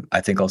 And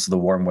I think also the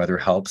warm weather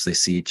helps. They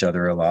see each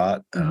other a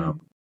lot. Mm-hmm.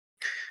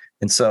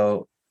 And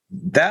so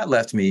that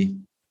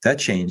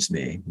changed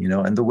me,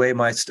 and the way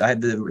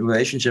the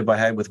relationship I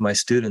had with my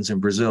students in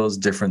Brazil is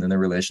different than the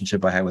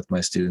relationship I had with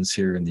my students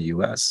here in the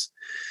US.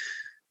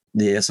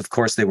 Yes, of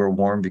course, they were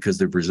warm because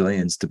they're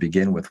Brazilians to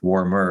begin with,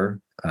 warmer.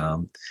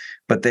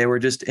 But they were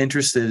just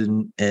interested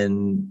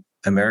in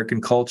American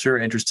culture,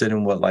 interested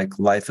in what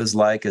life is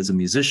like as a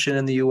musician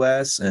in the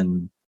US.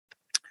 And,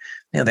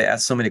 they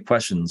asked so many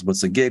questions.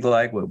 What's the gig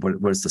like?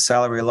 What is the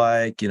salary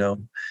like?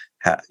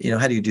 How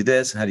do you do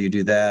this? How do you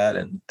do that?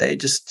 And they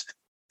just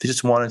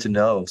wanted to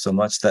know so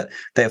much that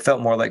they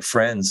felt more like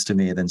friends to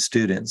me than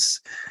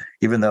students,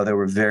 even though they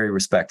were very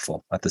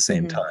respectful at the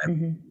same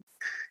time.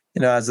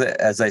 Mm-hmm.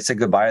 As I said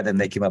goodbye to them,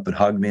 they came up and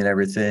hugged me and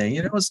everything.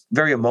 It was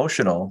very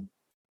emotional,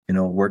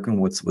 working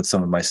with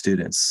some of my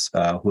students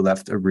who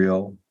left a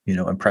real,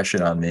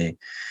 impression on me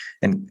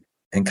and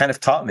kind of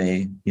taught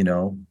me,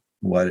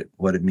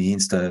 what it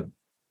means to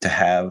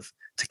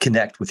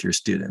connect with your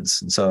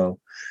students. And so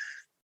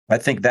I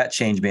think that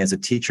changed me as a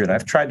teacher, and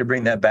I've tried to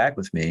bring that back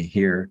with me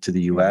here to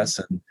the U.S.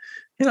 and,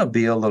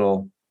 be a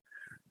little,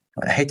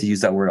 I hate to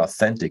use that word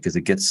authentic because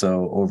it gets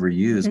so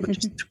overused, but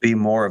just to be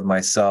more of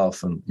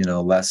myself and,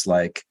 less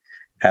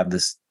have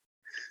this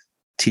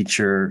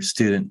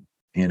teacher-student,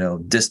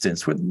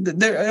 distance.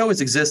 There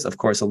always exists, of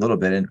course, a little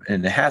bit,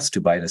 and it has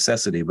to by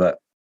necessity, but I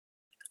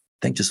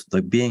think just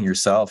being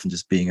yourself and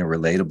just being a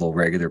relatable,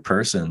 regular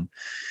person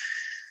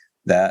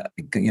that,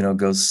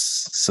 goes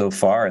so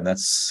far. And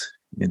that's,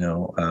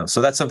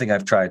 so that's something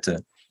I've tried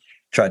to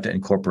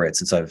incorporate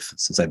since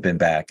I've been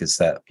back, is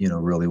that,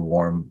 really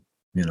warm,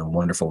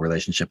 wonderful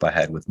relationship I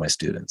had with my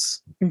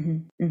students. Mm-hmm,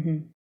 mm-hmm.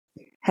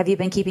 Have you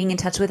been keeping in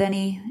touch with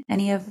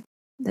any of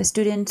the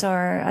students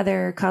or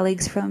other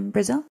colleagues from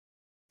Brazil?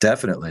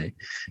 Definitely.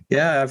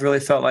 Yeah. I've really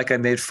felt like I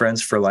made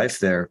friends for life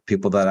there,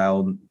 people that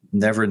I'll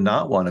never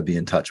not want to be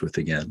in touch with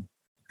again.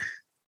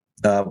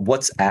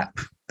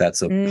 WhatsApp.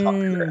 That's a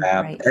popular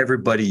app. Right.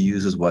 Everybody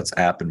uses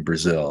WhatsApp in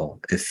Brazil.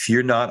 If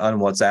you're not on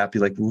WhatsApp,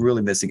 you're like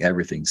really missing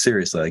everything.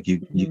 Seriously, like you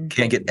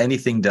can't get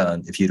anything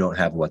done if you don't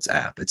have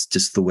WhatsApp. It's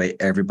just the way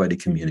everybody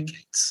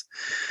communicates.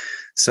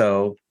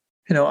 So,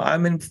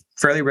 I'm in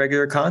fairly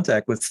regular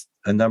contact with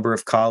a number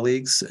of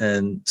colleagues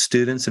and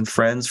students and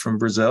friends from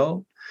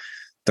Brazil.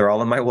 They're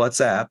all in my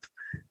WhatsApp.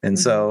 And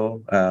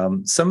so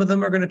some of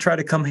them are going to try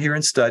to come here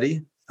and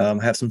study.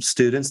 Have some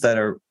students that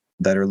are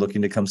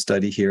looking to come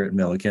study here at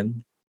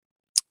Millikan.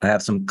 I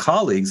have some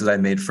colleagues that I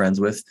made friends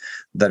with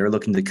that are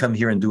looking to come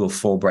here and do a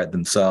Fulbright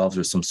themselves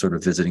or some sort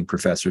of visiting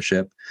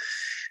professorship.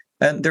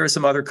 And there are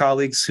some other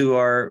colleagues who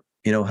are,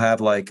 have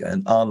like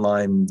an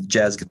online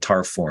jazz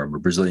guitar forum or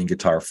Brazilian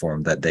guitar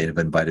forum that they have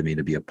invited me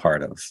to be a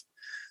part of.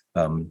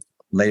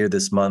 Later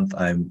this month,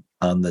 I'm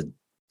on the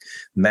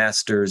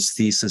master's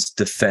thesis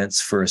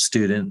defense for a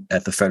student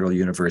at the Federal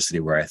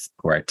University where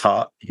I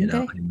taught.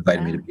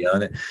 Invited me to be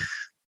on it.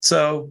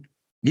 So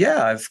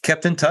yeah, I've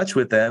kept in touch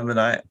with them, and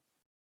I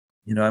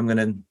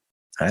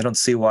don't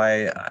see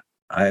why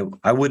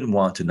I wouldn't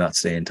want to not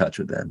stay in touch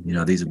with them.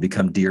 These have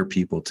become dear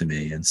people to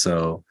me. And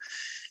so,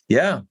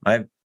 yeah,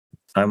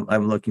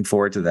 I'm looking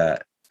forward to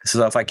that.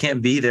 So if I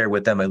can't be there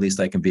with them, at least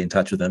I can be in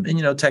touch with them.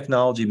 And,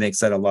 technology makes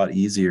that a lot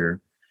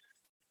easier.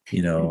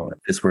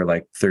 It's where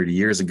like 30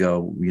 years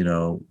ago,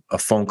 a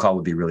phone call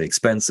would be really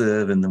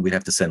expensive and then we'd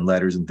have to send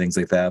letters and things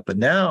like that. But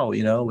now,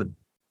 with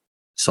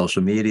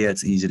social media,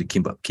 it's easy to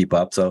keep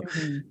up. So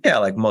yeah,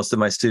 like most of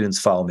my students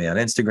follow me on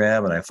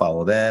Instagram and I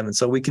follow them. And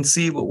so we can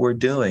see what we're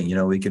doing.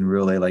 We can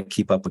really like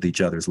keep up with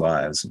each other's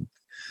lives. And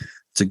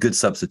it's a good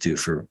substitute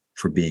for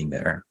being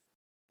there.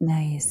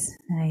 Nice.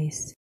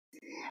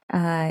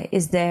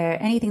 Is there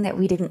anything that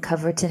we didn't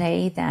cover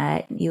today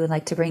that you would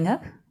like to bring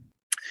up?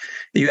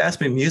 You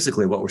asked me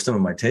musically, what were some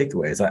of my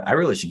takeaways? I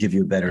really should give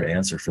you a better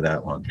answer for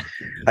that one.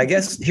 I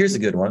guess here's a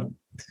good one.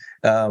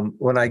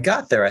 When I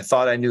got there, I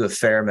thought I knew a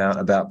fair amount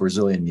about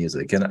Brazilian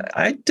music, and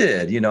I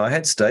did. I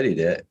had studied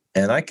it,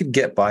 and I could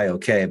get by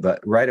okay.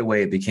 But right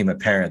away, it became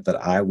apparent that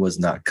I was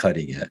not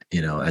cutting it.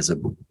 As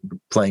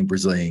playing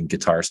Brazilian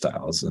guitar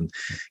styles, and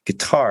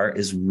guitar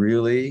is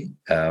really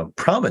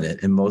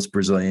prominent in most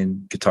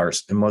Brazilian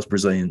guitars, in most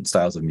Brazilian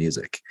styles of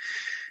music.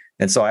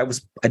 And so I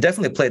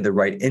definitely played the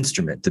right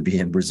instrument to be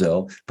in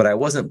Brazil, but I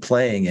wasn't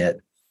playing it,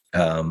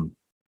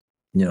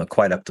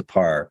 quite up to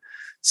par.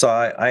 So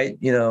I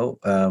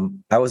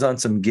was on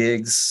some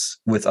gigs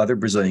with other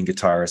Brazilian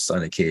guitarists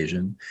on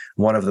occasion.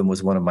 One of them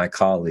was one of my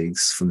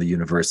colleagues from the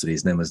university.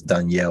 His name was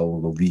Daniel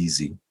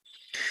Lovisi.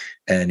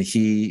 And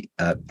he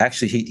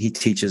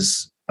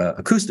teaches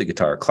acoustic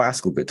guitar,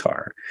 classical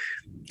guitar.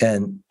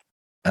 And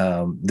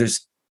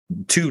there's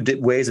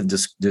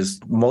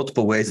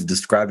multiple ways of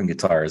describing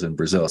guitars in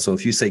Brazil. So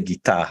if you say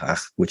guitarra,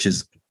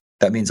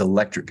 that means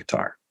electric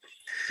guitar.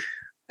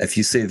 If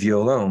you say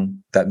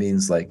violon, that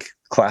means like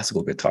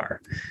classical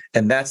guitar.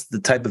 And that's the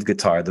type of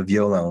guitar, the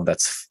violon,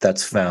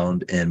 that's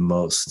found in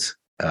most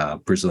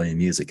Brazilian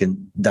music.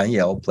 And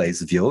Daniel plays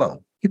the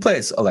violon. He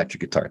plays electric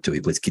guitar too.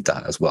 He plays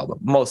guitar as well,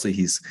 but mostly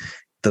he's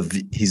the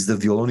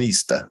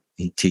violonista.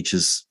 He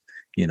teaches,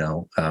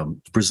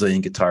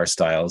 Brazilian guitar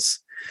styles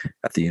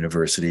at the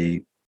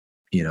university,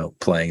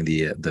 playing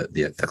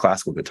the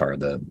classical guitar,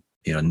 the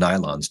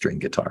nylon string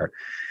guitar.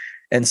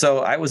 And so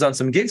I was on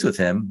some gigs with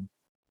him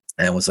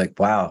and was like,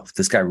 wow,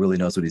 this guy really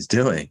knows what he's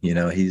doing.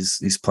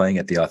 He's playing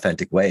it the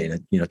authentic way,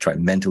 and try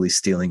mentally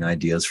stealing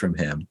ideas from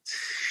him.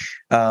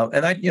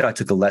 And I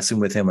took a lesson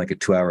with him, like a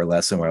 2-hour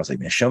lesson where I was like,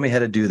 man, show me how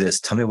to do this.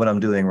 Tell me what I'm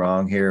doing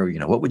wrong here.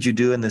 What would you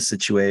do in this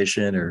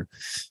situation? Or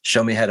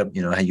show me how to,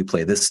 how you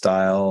play this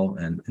style.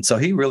 And so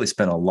he really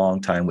spent a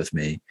long time with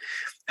me,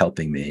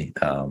 helping me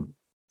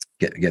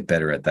get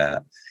better at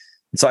that.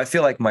 And so I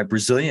feel like my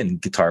Brazilian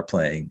guitar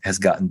playing has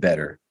gotten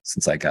better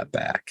since I got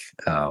back.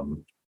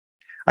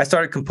 I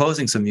started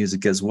composing some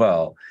music as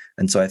well.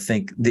 And so I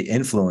think the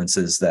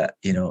influences that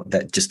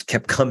just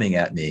kept coming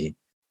at me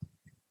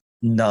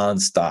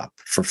nonstop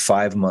for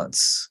 5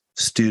 months,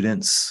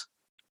 students,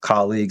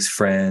 colleagues,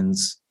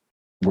 friends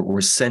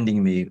were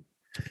sending me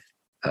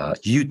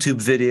YouTube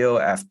video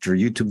after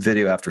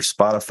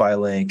Spotify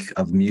link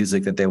of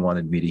music that they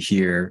wanted me to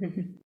hear.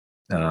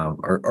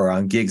 Or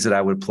on gigs that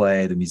I would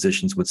play, the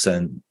musicians would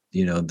send,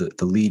 the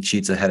lead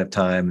sheets ahead of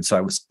time. And so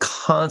I was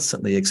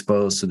constantly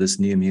exposed to this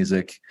new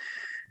music,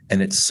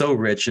 and it's so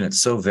rich and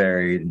it's so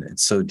varied and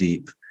it's so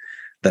deep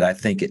that I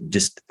think it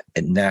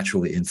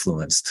naturally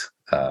influenced,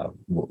 some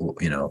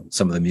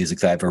of the music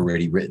that I've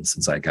already written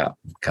since I got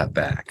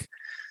back.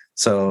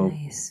 So,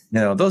 nice.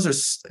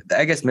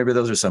 I guess maybe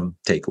those are some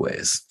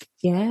takeaways.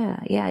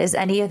 Yeah. Is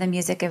any of the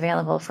music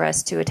available for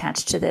us to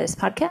attach to this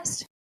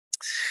podcast?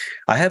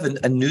 I have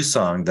a new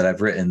song that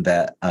I've written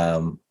that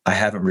I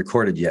haven't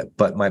recorded yet,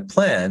 but my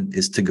plan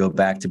is to go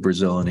back to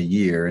Brazil in a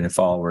year, and if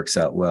all works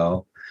out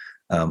well,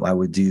 I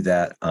would do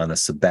that on a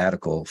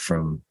sabbatical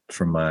from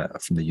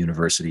the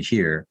university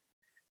here,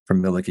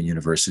 from Millikan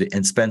University,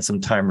 and spend some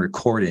time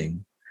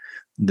recording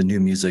the new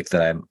music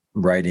that I'm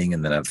writing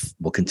and that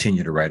will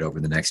continue to write over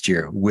the next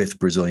year with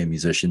Brazilian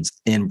musicians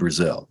in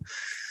Brazil.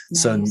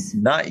 Nice. So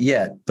not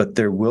yet, but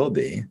there will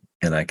be,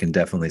 and I can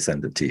definitely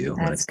send it to you. That's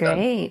when it's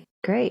great. done.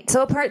 Great.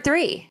 So part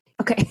 3.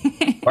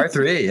 Okay. Part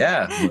 3.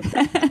 Yeah.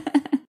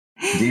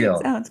 Deal.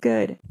 Sounds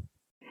good.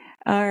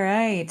 All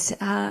right.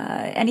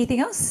 Anything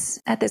else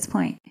at this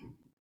point?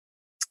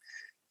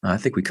 I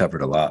think we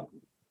covered a lot.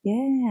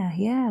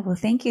 Yeah. Well,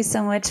 thank you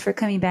so much for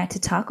coming back to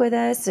talk with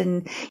us.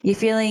 And you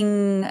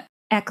feeling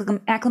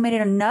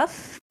acclimated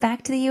enough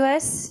back to the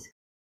U.S.?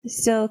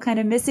 Still kind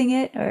of missing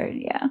it, or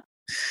yeah?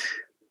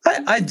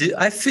 I do.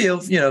 I feel,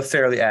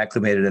 fairly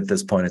acclimated at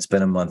this point. It's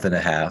been a month and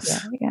a half,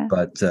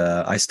 but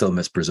I still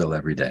miss Brazil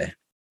every day.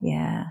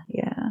 Yeah.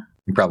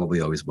 You probably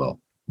always will.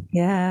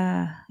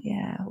 Yeah.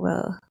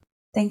 Well,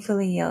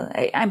 thankfully,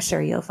 I'm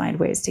sure you'll find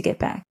ways to get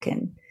back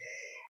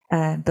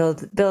and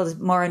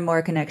build more and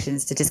more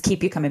connections to just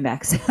keep you coming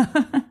back. So.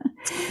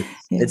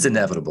 It's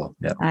inevitable.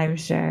 Yeah, I'm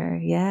sure.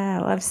 Yeah.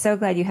 Well, I'm so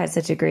glad you had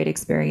such a great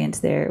experience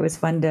there. It was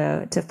fun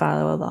to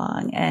follow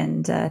along.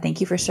 And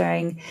thank you for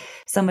sharing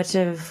so much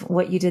of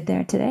what you did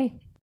there today.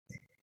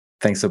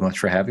 Thanks so much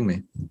for having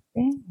me.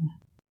 Yeah.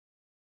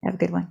 Have a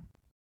good one.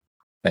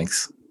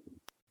 Thanks.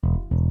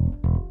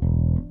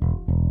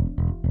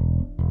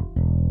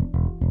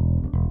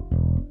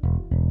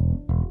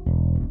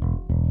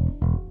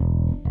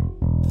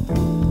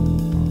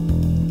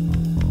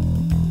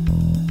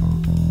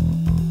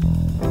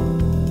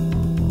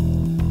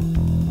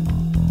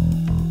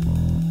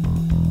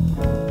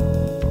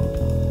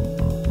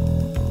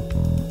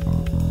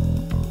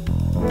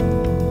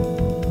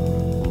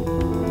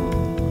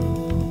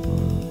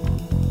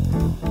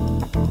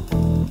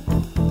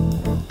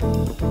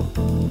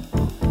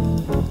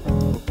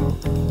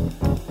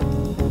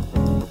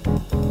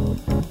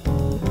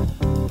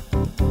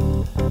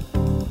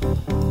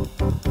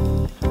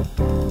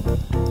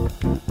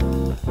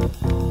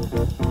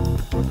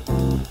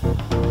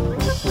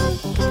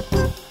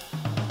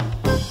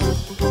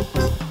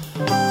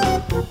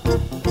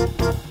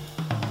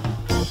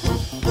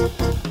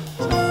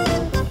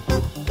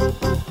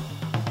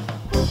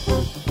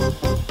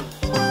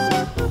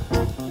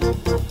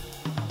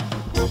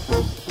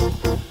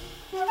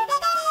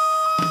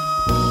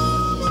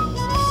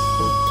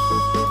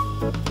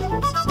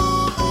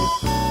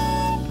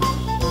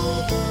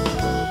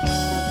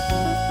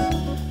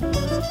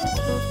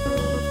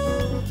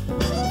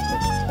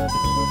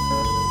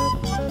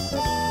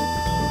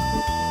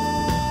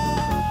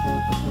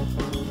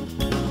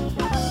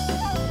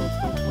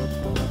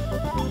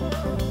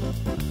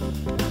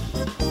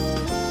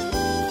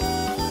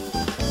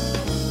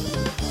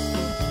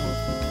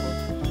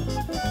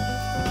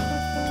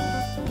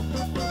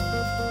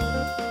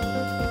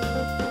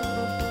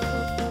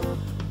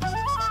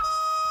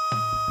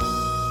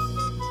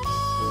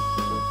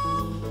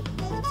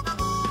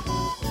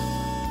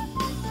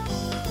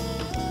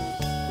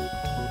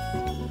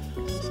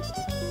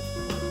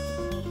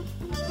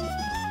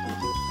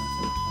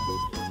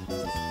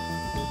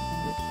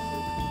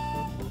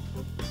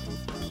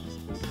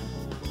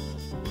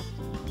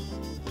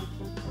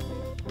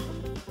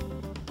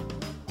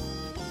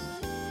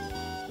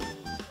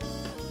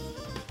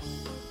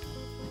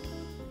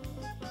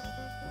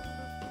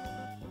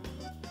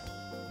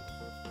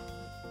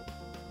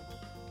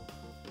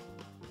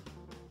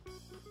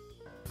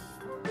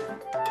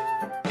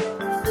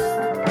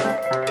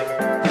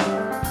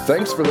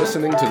 Thanks for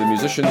listening to the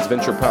Musicians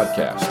Venture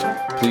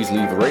podcast. Please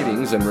leave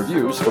ratings and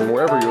reviews from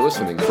wherever you're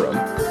listening from.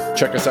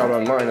 Check us out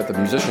online at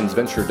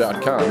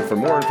themusiciansventure.com for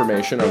more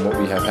information on what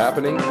we have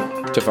happening,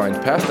 to find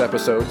past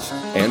episodes,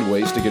 and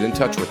ways to get in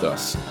touch with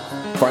us.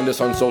 Find us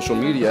on social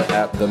media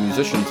at The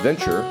Musicians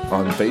Venture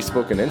on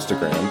Facebook and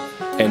Instagram,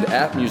 and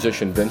at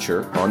Musician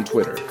Venture on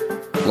Twitter.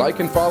 Like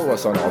and follow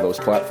us on all those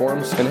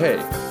platforms, and hey,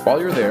 while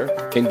you're there,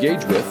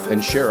 engage with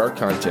and share our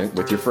content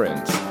with your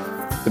friends.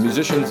 The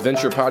Musicians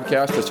Venture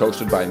podcast is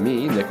hosted by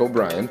me, Nick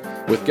O'Brien,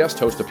 with guest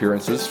host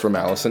appearances from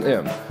Allison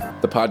M.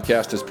 The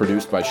podcast is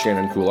produced by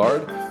Shannon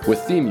Coulard,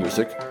 with theme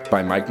music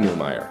by Mike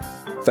Newmeyer.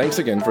 Thanks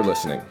again for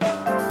listening.